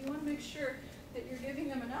 and so you want to make sure that you're giving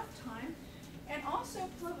them enough time, and also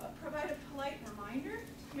provide a polite reminder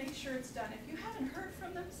to make sure it's done. If you haven't heard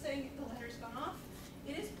from them saying the letter's gone off,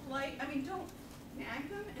 it is polite. Don't nag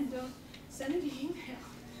them and don't send an email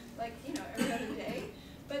every other day.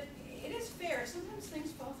 But it is fair. Sometimes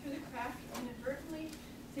things fall through the crack inadvertently.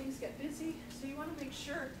 Things get busy, so you want to make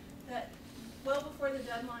sure that well before the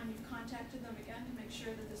deadline you've contacted them again to make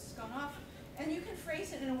sure that this has gone off. And you can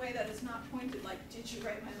phrase it in a way that is not pointed like, did you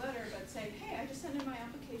write my letter, but say, hey, I just sent in my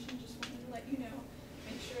application, just wanted to let you know,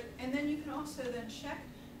 make sure. And then you can also then check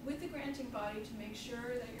with the granting body to make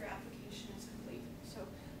sure that your application is complete. So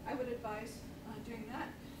I would advise doing that.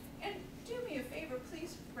 And do me a favor,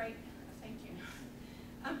 please write a thank you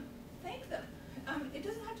note. Thank them. It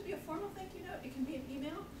doesn't have to be a formal thank you note, it can be an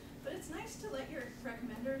email, but it's nice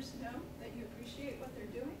recommenders know that you appreciate what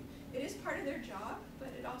they're doing. It is part of their job, but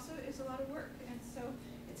it also is a lot of work, and so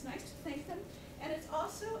it's nice to thank them. And it's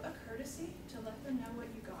also a courtesy to let them know what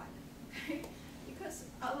you got, okay? Because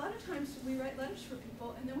a lot of times we write letters for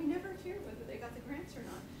people, and then we never hear whether they got the grants or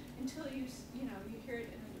not until you hear it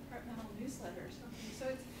in a departmental newsletter or something.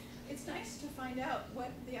 So it's nice to find out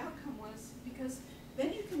what the outcome was, because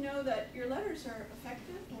then you can know that your letters are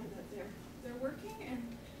effective, or that they're working,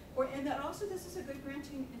 and that also this is a good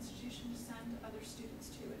granting institution to send other students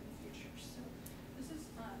to in the future. So this is,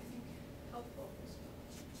 I think, helpful as well.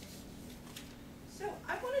 So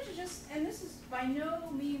I wanted to just, and this is by no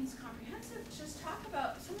means comprehensive, just talk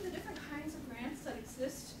about some of the different kinds of grants that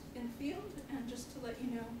exist in the field, and just to let you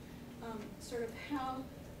know sort of how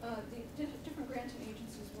the different granting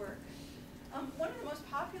agencies work. One of the most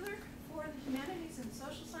popular for the humanities and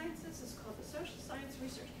social sciences is called the Social Science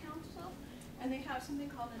Research Council, and they have something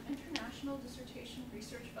called an International Dissertation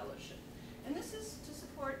Research Fellowship. And this is to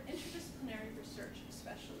support interdisciplinary research,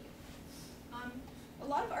 especially. A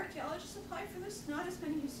lot of archaeologists apply for this. Not as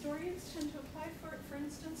many historians tend to apply for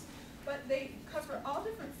instance, but they cover all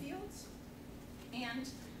different fields, and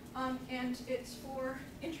it's for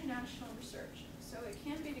international research. So it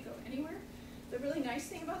can be to go anywhere. The really nice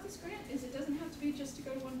thing about this grant is it doesn't have to be just to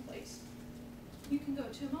go to one place. You can go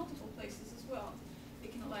to multiple places as well.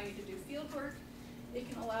 It can allow you to do field work. It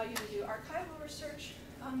can allow you to do archival research.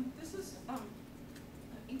 This is an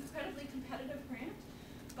incredibly competitive grant,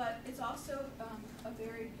 but it's also a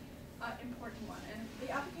very important one. And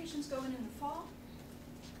the applications go in the fall.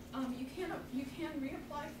 You can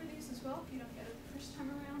reapply for these as well if you don't get it the first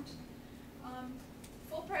time around.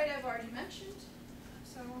 Fulbright I've already mentioned,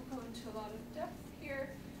 so I won't go into a lot of depth here.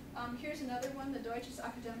 Here's another one, the Deutsches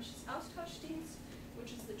Akademisches Austauschdienst,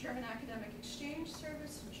 which is the German Academic Exchange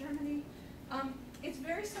Service in Germany. It's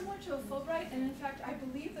very similar to a Fulbright, and in fact, I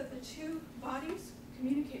believe that the two bodies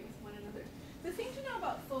communicate with one another. The thing to know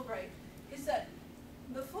about Fulbright is that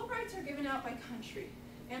the Fulbrights are given out by country,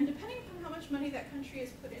 and depending upon how much money that country has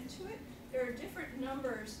put into it, there are different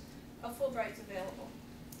numbers of Fulbrights available.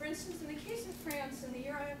 For instance, in the case of France, in the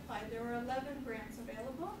year I applied, there were 11 grants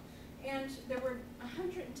available, and there were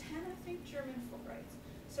 110, I think, German Fulbrights.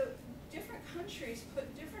 So different countries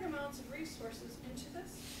put different amounts of resources into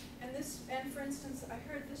this, and for instance, I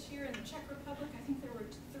heard this year in the Czech Republic, I think there were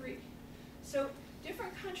 3. So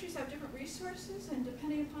different countries have different resources, and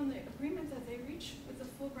depending upon the agreement that they reach with the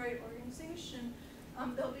Fulbright organization,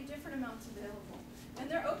 there'll be different amounts available. And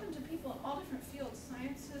they're open to people in all different fields,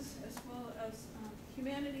 sciences as well as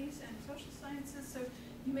humanities and social sciences. So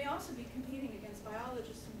you may also be competing against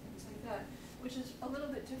biologists and things like that, which is a little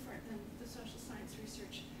bit different than the Social Science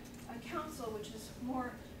Research Council, which is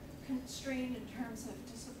more constrained in terms of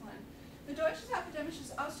discipline. The Deutsches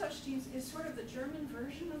Akademisches Austauschdienst is sort of the German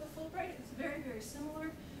version of the Fulbright. It's very, very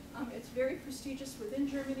similar. It's very prestigious within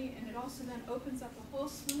Germany, and it also then opens up a whole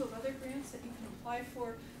slew of other grants that you can apply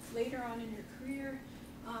for later on in your career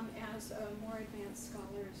as a more advanced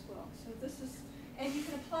scholar as well. So this is, and you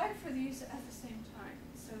can apply for these at the same time.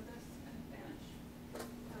 So that's an advantage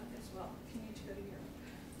as well if you need to go to Europe.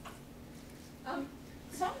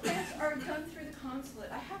 Some grants are done through the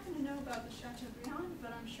consulate. I happen to know about the Chateaubriand,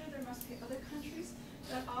 but I'm sure there must be other countries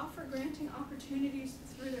that offer granting opportunities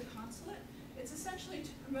through their consulate. It's essentially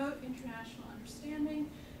to promote international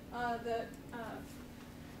understanding. The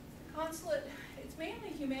consulate, it's mainly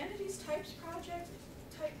humanities type projects.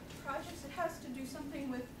 It has to do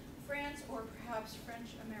something with France or perhaps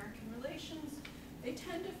French-American relations. They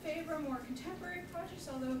tend to favor more contemporary projects,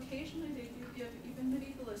 although occasionally they do give even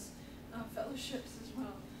medievalist fellowships as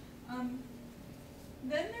well.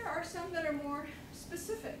 Then there are some that are more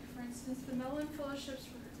specific. For instance, the Mellon Fellowships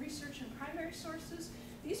for Research in Primary Sources.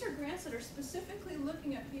 These are grants that are specifically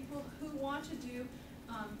looking at people who want to do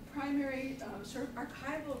primary sort of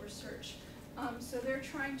archival research. So they're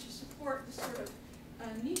trying to support the sort of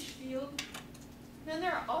niche field. Then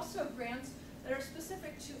there are also grants that are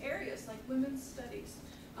specific to areas like women's studies,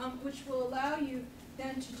 which will allow you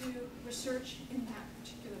then to do research in that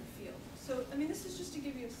particular field. So, I mean, this is just to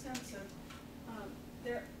give you a sense of,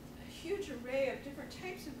 there are a huge array of different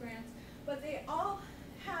types of grants, but they all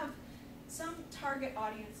have some target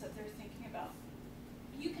audience that they're thinking about.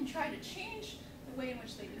 You can try to change the way in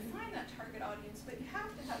which they define that target audience, but you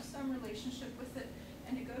have to have some relationship with it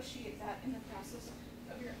and negotiate that in the process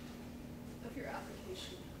of your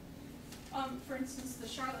application. For instance, the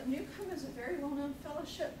Charlotte Newcomb is a very well-known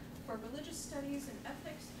fellowship for religious studies and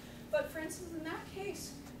ethics, but for instance, in that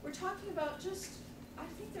case, we're talking about just, I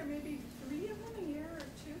think there may be 3 of them a year, or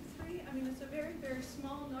 2, 3. I mean, it's a very, very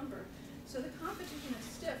small number. So the competition is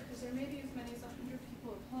stiff because there may be as many as 100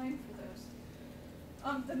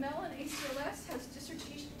 The Mellon ACLS has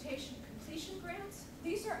dissertation completion grants.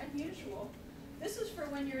 These are unusual. This is for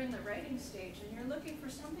when you're in the writing stage and you're looking for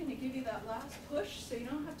something to give you that last push so you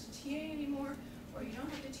don't have to TA anymore or you don't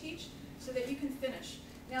have to teach so that you can finish.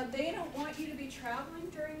 Now, they don't want you to be traveling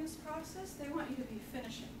during this process. They want you to be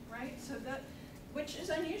finishing, right? So that, which is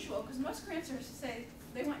unusual because most grants are say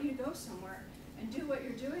they want you to go somewhere and do what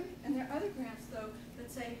you're doing. And there are other grants, though,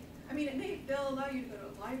 that say, I mean, they'll allow you to go to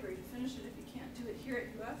a library to finish it if you can't do it here at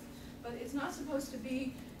UF, but it's not supposed to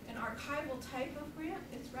be an archival type of grant.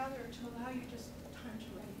 It's rather to allow you just time to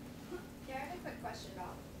write. Yeah, I have a quick question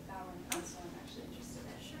about that one. Also, I'm actually interested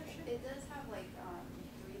in. Sure. It does have like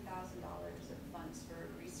 $3,000 of funds for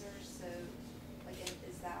research. So, like,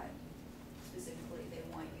 is that specifically they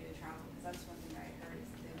want you to travel? Because that's one thing I heard is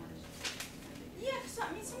they want to. Yeah, so, I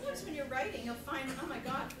mean, sometimes when you're writing, you'll find, oh my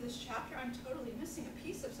God, for this chapter, I'm totally missing a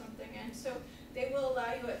piece of something, and so they will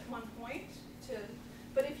allow you at one point to.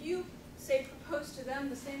 But if you say propose to them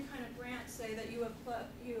the same kind of grant, say that you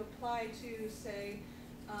apply to, say,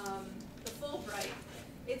 the Fulbright,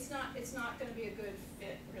 it's not going to be a good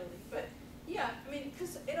fit, really. But yeah, I mean,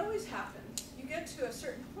 because it always happens. You get to a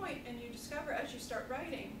certain point and you discover as you start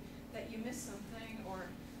writing that you missed something, or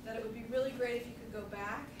that it would be really great if you could go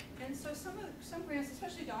back. And so some grants,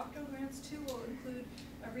 especially doctoral grants too, will include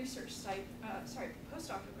a research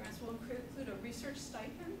postdoctoral grants will include a research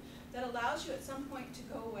stipend that allows you at some point to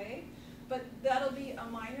go away. But that'll be a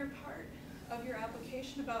minor part of your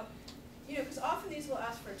application about, because often these will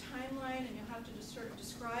ask for a timeline and you'll have to just sort of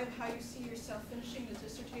describe how you see yourself finishing the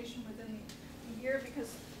dissertation within the year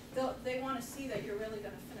because they want to see that you're really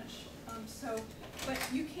going to finish. But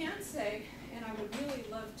you can say, and I would really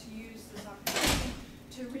love to use this opportunity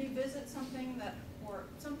to revisit something or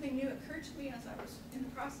something new occurred to me as I was in the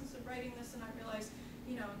process of writing this, and I realized,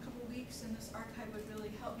 a couple weeks in this archive would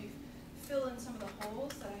really help me fill in some of the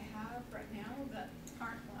holes that I have right now that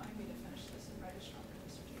aren't allowing me to finish this and write a stronger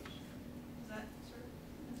dissertation. Is that sort of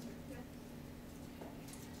answer? Yeah.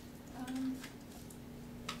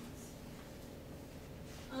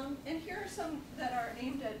 And here are some that are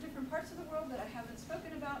aimed at different parts of the world that I haven't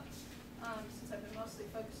spoken about since I've been mostly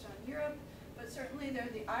focused on Europe. But certainly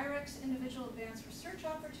they're the IREX Individual Advanced Research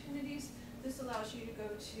Opportunities. This allows you to go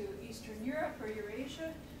to Eastern Europe or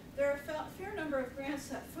Eurasia. There are a fair number of grants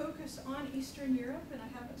that focus on Eastern Europe, and I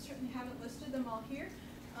certainly haven't listed them all here.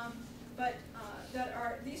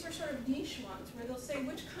 These are sort of niche ones where they'll say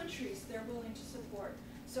which countries they're willing to support.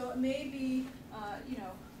 So it may be,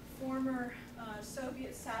 former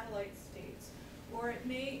Soviet satellite states, or it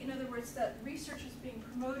may, in other words, that research is being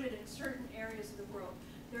promoted in certain areas of the world.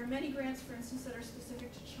 There are many grants, for instance, that are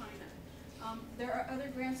specific to China. There are other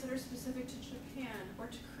grants that are specific to Japan or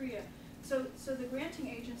to Korea. So the granting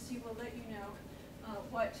agency will let you know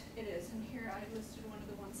what it is. And here I listed one of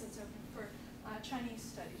the ones that's open for Chinese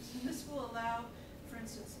studies. And this will allow, for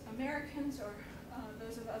instance, Americans or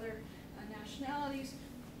those of other nationalities,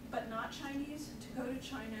 but not Chinese, to go to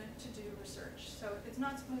China to do research. So it's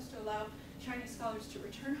not supposed to allow Chinese scholars to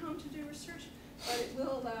return home to do research, but it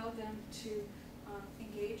will allow them to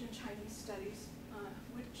engage in Chinese studies,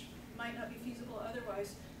 which might not be feasible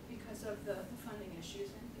otherwise because of the funding issues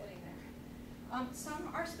in getting there.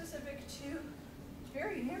 Some are specific to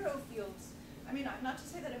very narrow fields. I mean, not to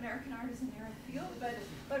say that American art is a narrow field,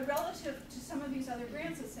 but relative to some of these other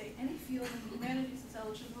grants that say any field in humanities is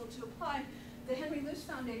eligible to apply, the Henry Luce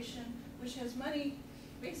Foundation, which has money,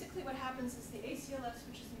 basically what happens is the ACLS,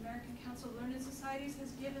 which is the American Council of Learned Societies,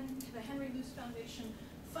 has given the Henry Luce Foundation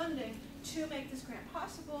funding to make this grant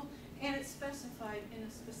possible, and it's specified in a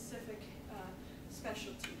specific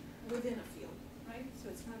specialty within a field, right? So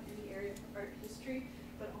it's not any area of art history,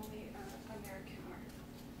 but only American art.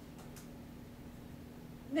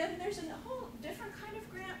 Then there's a whole different kind of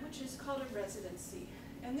grant, which is called a residency.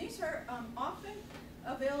 And these are often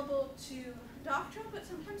available to doctoral, but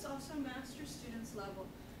sometimes also master's students level.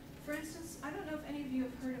 For instance, I don't know if any of you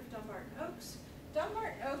have heard of Dumbarton Oaks.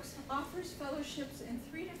 Dumbarton Oaks offers fellowships in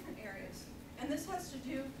 3 different areas. And this has to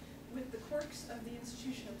do with the quirks of the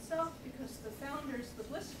institution itself, because the founders, the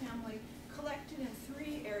Bliss family, collected in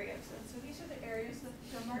 3 areas. And so these are the areas that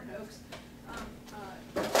Dumbarton Oaks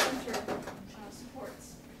Center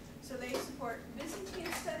supports. So they support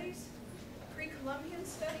Byzantine studies, pre-Columbian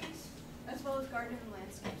studies, as well as garden and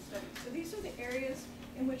landscape studies. So these are the areas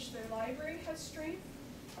in which their library has strength.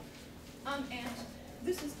 And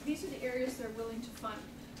these are the areas they're willing to fund.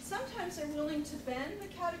 Sometimes they're willing to bend the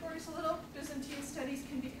categories a little. Byzantine studies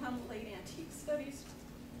can become late antique studies.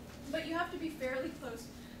 But you have to be fairly close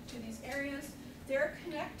to these areas. They're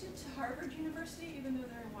connected to Harvard University, even though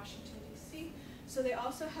they're in Washington, D.C. So they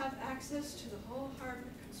also have access to the whole Harvard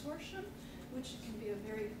consortium, which can be a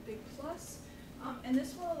very big plus. And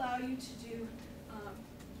this will allow you to do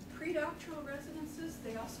pre-doctoral residences.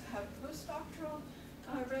 They also have postdoctoral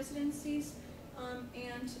residencies,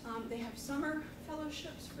 and they have summer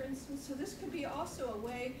fellowships, for instance. So this could be also a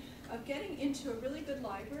way of getting into a really good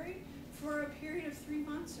library for a period of 3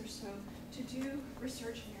 months or so to do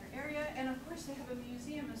research in your area. And of course they have a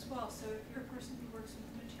museum as well, so if you're a person who works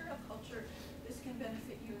with material culture, this can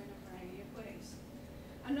benefit you in a variety of ways.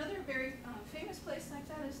 Another very famous place like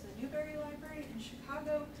that is the Newberry Library in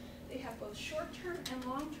Chicago. They have both short-term and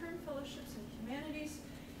long-term fellowships in humanities.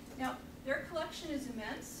 Now, their collection is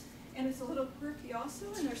immense, and it's a little quirky also,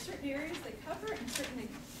 and there are certain areas they cover and certain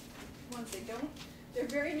ones they don't. They're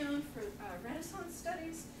very known for Renaissance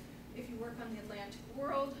studies. If you work on the Atlantic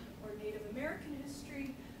world or Native American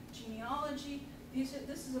history, genealogy,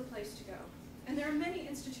 this is a place to go. And there are many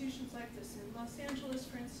institutions like this. In Los Angeles,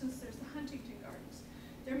 for instance, there's the Huntington Gardens.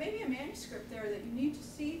 There may be a manuscript there that you need to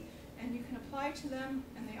see, and you can apply to them,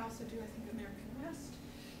 and they also do, I think, American West.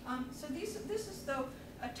 So this is, though,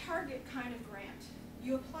 a target kind of grant.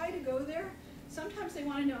 You apply to go there. Sometimes they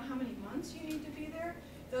want to know how many months you need to be there.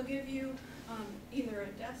 They'll give you either a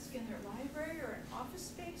desk in their library or an office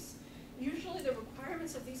space. Usually the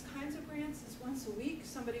requirements of these kinds of grants is once a week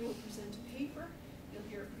somebody will present a paper. You'll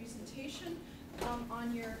hear a presentation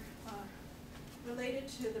on your related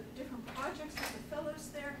to the different projects of the fellows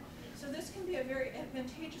there. So this can be a very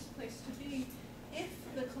advantageous place to be if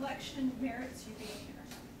the collection merits you being here.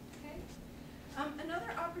 Okay?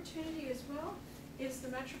 Another opportunity as well is the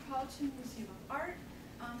Metropolitan Museum of Art.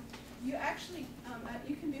 You actually,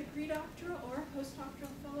 you can be a pre-doctoral or a postdoctoral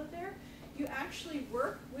fellow there. You actually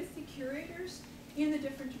work with the curators in the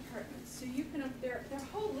different departments. So you can, there are a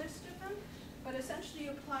whole list of them, but essentially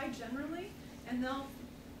you apply generally, and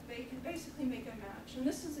they can basically make a match. And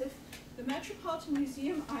this is if the Metropolitan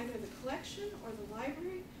Museum, either the collection or the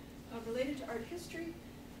library related to art history,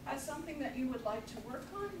 has something that you would like to work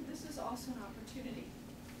on, this is also an opportunity.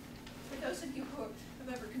 For those of you who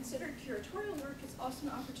have ever considered curatorial work, it's also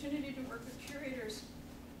an opportunity to work with curators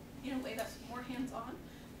in a way that's more hands-on.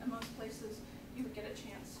 In most places, you would get a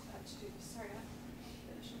chance to do this. Sorry, I'm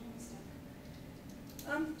finishing this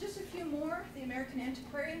down. Just a few more. The American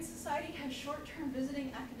Antiquarian Society has short-term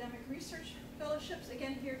visiting academic research fellowships.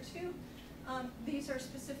 Again, here too. These are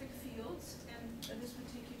specific fields, and this would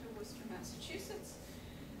take you to Worcester, Massachusetts.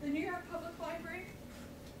 The New York Public Library.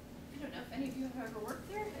 I don't know if any of you have ever worked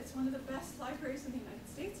there. It's one of the best libraries in the United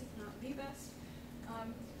States, if not the best.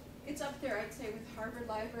 It's up there, I'd say, with Harvard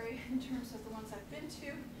Library in terms of the ones I've been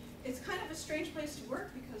to. It's kind of a strange place to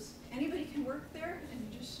work because anybody can work there, and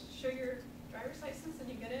you just show your driver's license and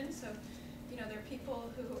you get in. So, you know, there are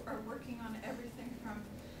people who are working on everything from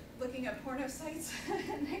looking at porno sites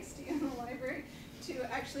next to you in the library to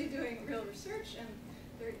actually doing real research. And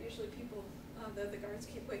they're usually people that the guards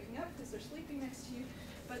keep waking up because they're sleeping next to you.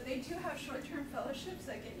 But they do have short-term fellowships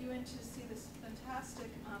that get you in to see this fantastic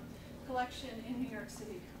collection in New York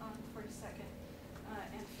City on 42nd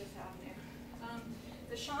and 5th Avenue.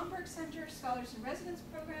 The Schomburg Center Scholars in Residence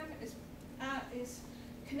program is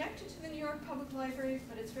connected to the New York Public Library,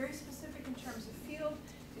 but it's very specific in terms of field.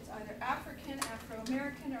 It's either African,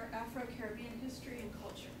 Afro-American, or Afro-Caribbean history and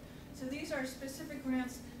culture. So these are specific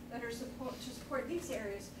grants that are to support these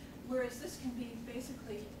areas, whereas this can be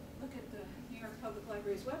basically, look at the New York Public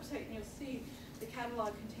Library's website and you'll see the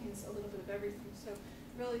catalog contains a little bit of everything. So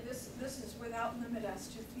really this is without limit as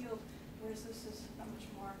to field, whereas this is a much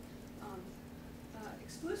more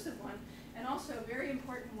exclusive one, and also a very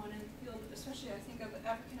important one in the field, especially I think of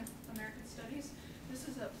African American studies. This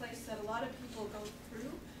is a place that a lot of people go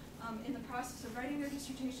through in the process of writing their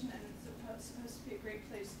dissertation, and it's supposed to be a great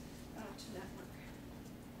place to network.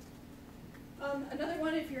 Another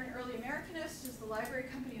one, if you're an early Americanist, is the Library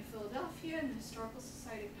Company of Philadelphia and the Historical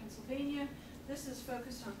Society of Pennsylvania. This is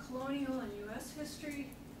focused on colonial and U.S.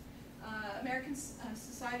 history. American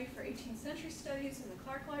Society for 18th Century Studies and the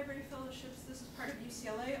Clark Library Fellowships. This is part of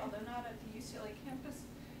UCLA, although not at the UCLA campus.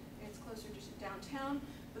 It's closer to downtown,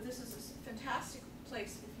 but this is a fantastic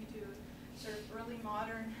place if you do sort of early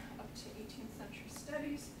modern up to 18th century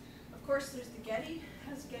studies. Of course, there's the Getty,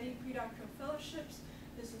 has Getty predoctoral fellowships.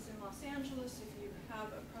 This is in Los Angeles. If you have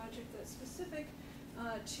a project that's specific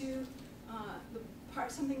to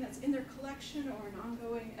something that's in their collection or an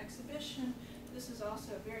ongoing exhibition, this is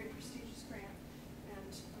also a very prestigious grant,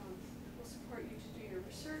 and will support you to do your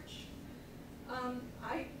research.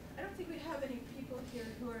 I don't think we have any people here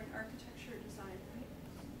who are in architecture or design, right?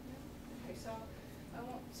 No? Okay, so I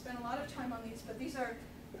won't spend a lot of time on these, but these are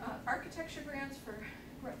architecture grants for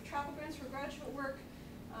travel grants for graduate work.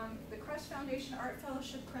 The Crest Foundation Art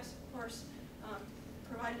Fellowship, Crest, of course,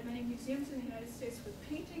 provided many museums in the United States with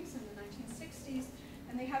paintings in the 1960s,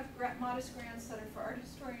 and they have modest grants that are for art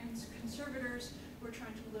historians, conservators who are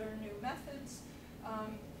trying to learn new methods,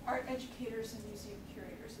 art educators, and museum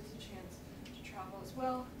curators as a chance to travel as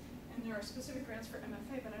well. And there are specific grants for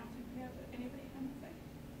MFA, but I don't think we have anybody MFA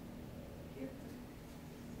here.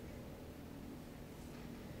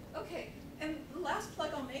 Okay, and the last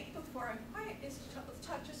plug I'll make before I'm quiet is to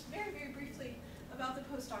talk just very, very briefly about the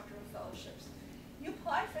postdoctoral fellowships. You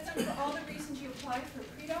apply for them for all the reasons you apply for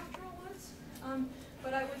predoctoral ones.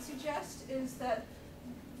 What I would suggest is that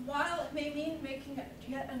while it may mean making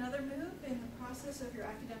yet another move in the process of your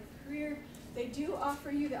academic career, they do offer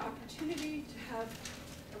you the opportunity to have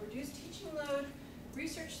a reduced teaching load,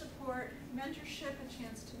 research support, mentorship, a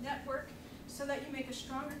chance to network, so that you make a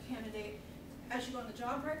stronger candidate as you go on the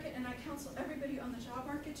job market. And I counsel everybody on the job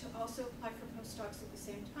market to also apply for postdocs at the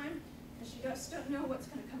same time, because you just don't know what's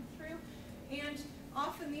going to come through. And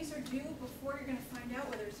often these are due before you're going to find out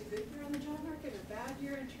whether it's a good year on the job market or a bad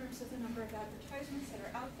year in terms of the number of advertisements that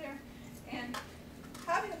are out there. And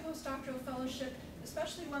having a postdoctoral fellowship,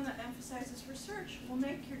 especially one that emphasizes research, will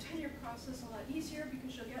make your tenure process a lot easier,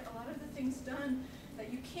 because you'll get a lot of the things done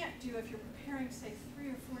that you can't do if you're preparing, say,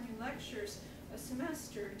 3 or 4 new lectures a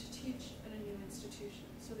semester to teach at a new institution.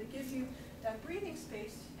 So they give you that breathing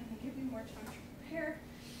space, and they give you more time to prepare.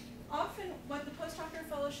 Often what the postdoctoral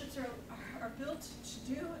fellowships are built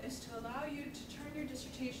to do is to allow you to turn your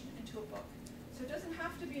dissertation into a book. So it doesn't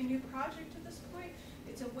have to be a new project at this point.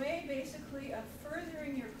 It's a way basically of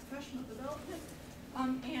furthering your professional development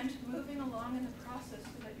and moving along in the process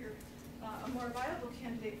so that you're a more viable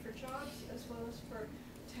candidate for jobs as well as for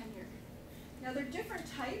tenure. Now there are different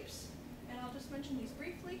types, and I'll just mention these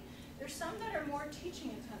briefly. There's some that are more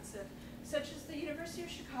teaching intensive, such as the University of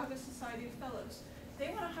Chicago Society of Fellows. They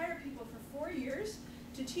want to hire people for 4 years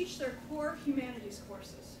to teach their core humanities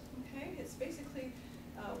courses. Okay, it's basically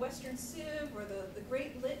Western Civ or the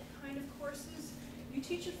Great Lit kind of courses. You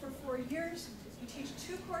teach it for 4 years. You teach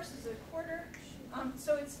 2 courses a quarter.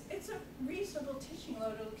 So it's a reasonable teaching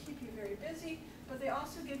load. It'll keep you very busy, but they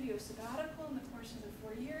also give you a sabbatical in the course of the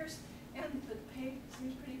 4 years, and the pay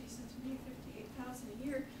seems pretty decent to me, $58,000 a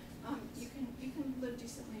year. You can live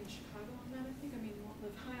decently in Chicago on that. I think. I mean, you won't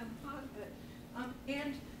live high on the hog, but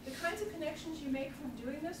and the kinds of connections you make from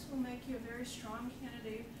doing this will make you a very strong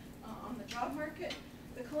candidate on the job market.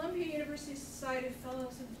 The Columbia University Society of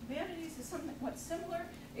Fellows in Humanities is somewhat similar,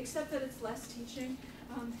 except that it's less teaching.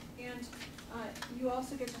 And you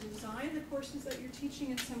also get to design the courses that you're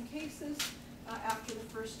teaching in some cases after the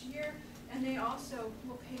first year. And they also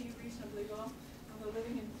will pay you reasonably well. Although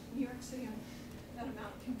living in New York City, that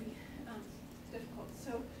amount can be difficult.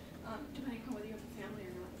 So depending on whether you have a family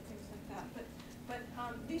or not, things like that. But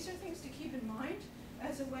these are things to keep in mind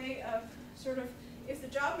as a way of sort of, if the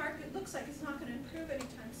job market looks like it's not going to improve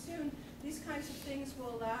anytime soon, these kinds of things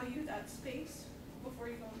will allow you that space before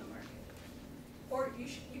you go on the market. Or you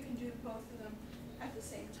can do both of them at the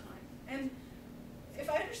same time. And if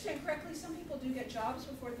I understand correctly, some people do get jobs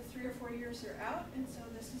before the 3 or 4 years are out, and so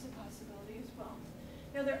this is a possibility as well.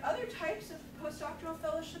 Now there are other types of postdoctoral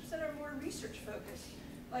fellowships that are more research focused,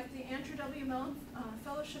 like the Andrew W. Mellon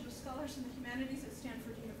Fellowship of Scholars in the Humanities at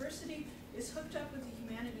Stanford University is hooked up with the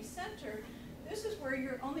Humanities Center. This is where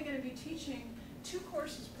you're only going to be teaching 2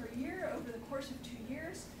 courses per year over the course of 2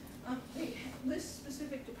 years. They list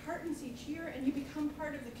specific departments each year, and you become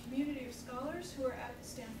part of the community of scholars who are at the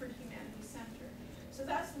Stanford Humanities Center. So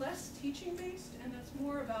that's less teaching based, and that's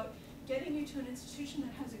more about getting you to an institution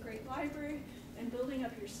that has a great library and building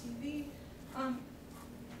up your CV.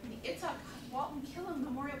 The Itzhak Walton Killam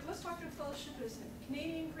Memorial Postdoctoral Fellowship is a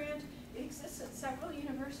Canadian grant. It exists at several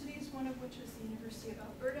universities, one of which is the University of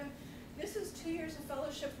Alberta. This is 2 years of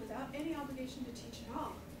fellowship without any obligation to teach at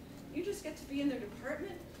all. You just get to be in their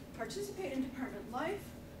department, participate in department life,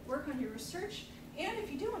 work on your research, and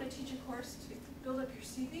if you do want to teach a course to build up your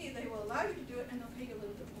CV, they will allow you to do it, and they'll pay you a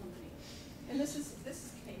little bit more money. And this is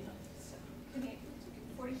Canadian, so Canadian,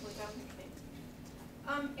 44,000 Canadian.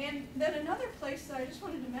 And then another place that I just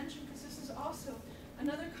wanted to mention, because this is also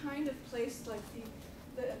another kind of place like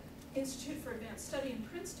the Institute for Advanced Study in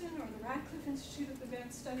Princeton or the Radcliffe Institute of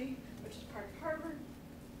Advanced Study, which is part of Harvard.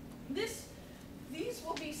 These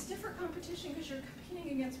will be stiffer competition because you're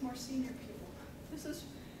competing against more senior people.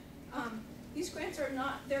 These grants are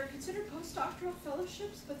not, they're considered postdoctoral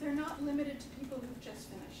fellowships, but they're not limited to people who've just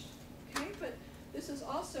finished. Okay, but this is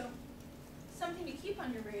also something to keep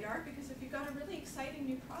on your radar, because if you've got a really exciting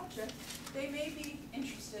new project, they may be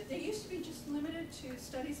interested. They used to be just limited to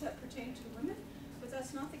studies that pertain to women, but but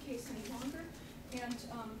that's not the case any longer. And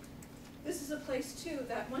this is a place too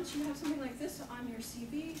that once you have something like this on your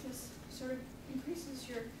CV, this sort of increases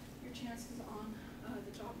your chances on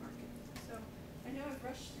the job market. So I know I've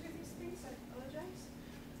rushed through these things, I apologize.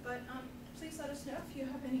 But please let us know if you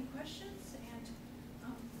have any questions, and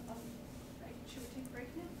should we take a break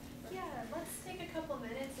now? Yeah, let's take a couple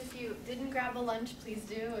minutes. If you didn't grab a lunch, please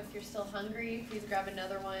do. If you're still hungry, please grab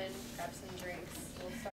another one, grab some drinks. We'll start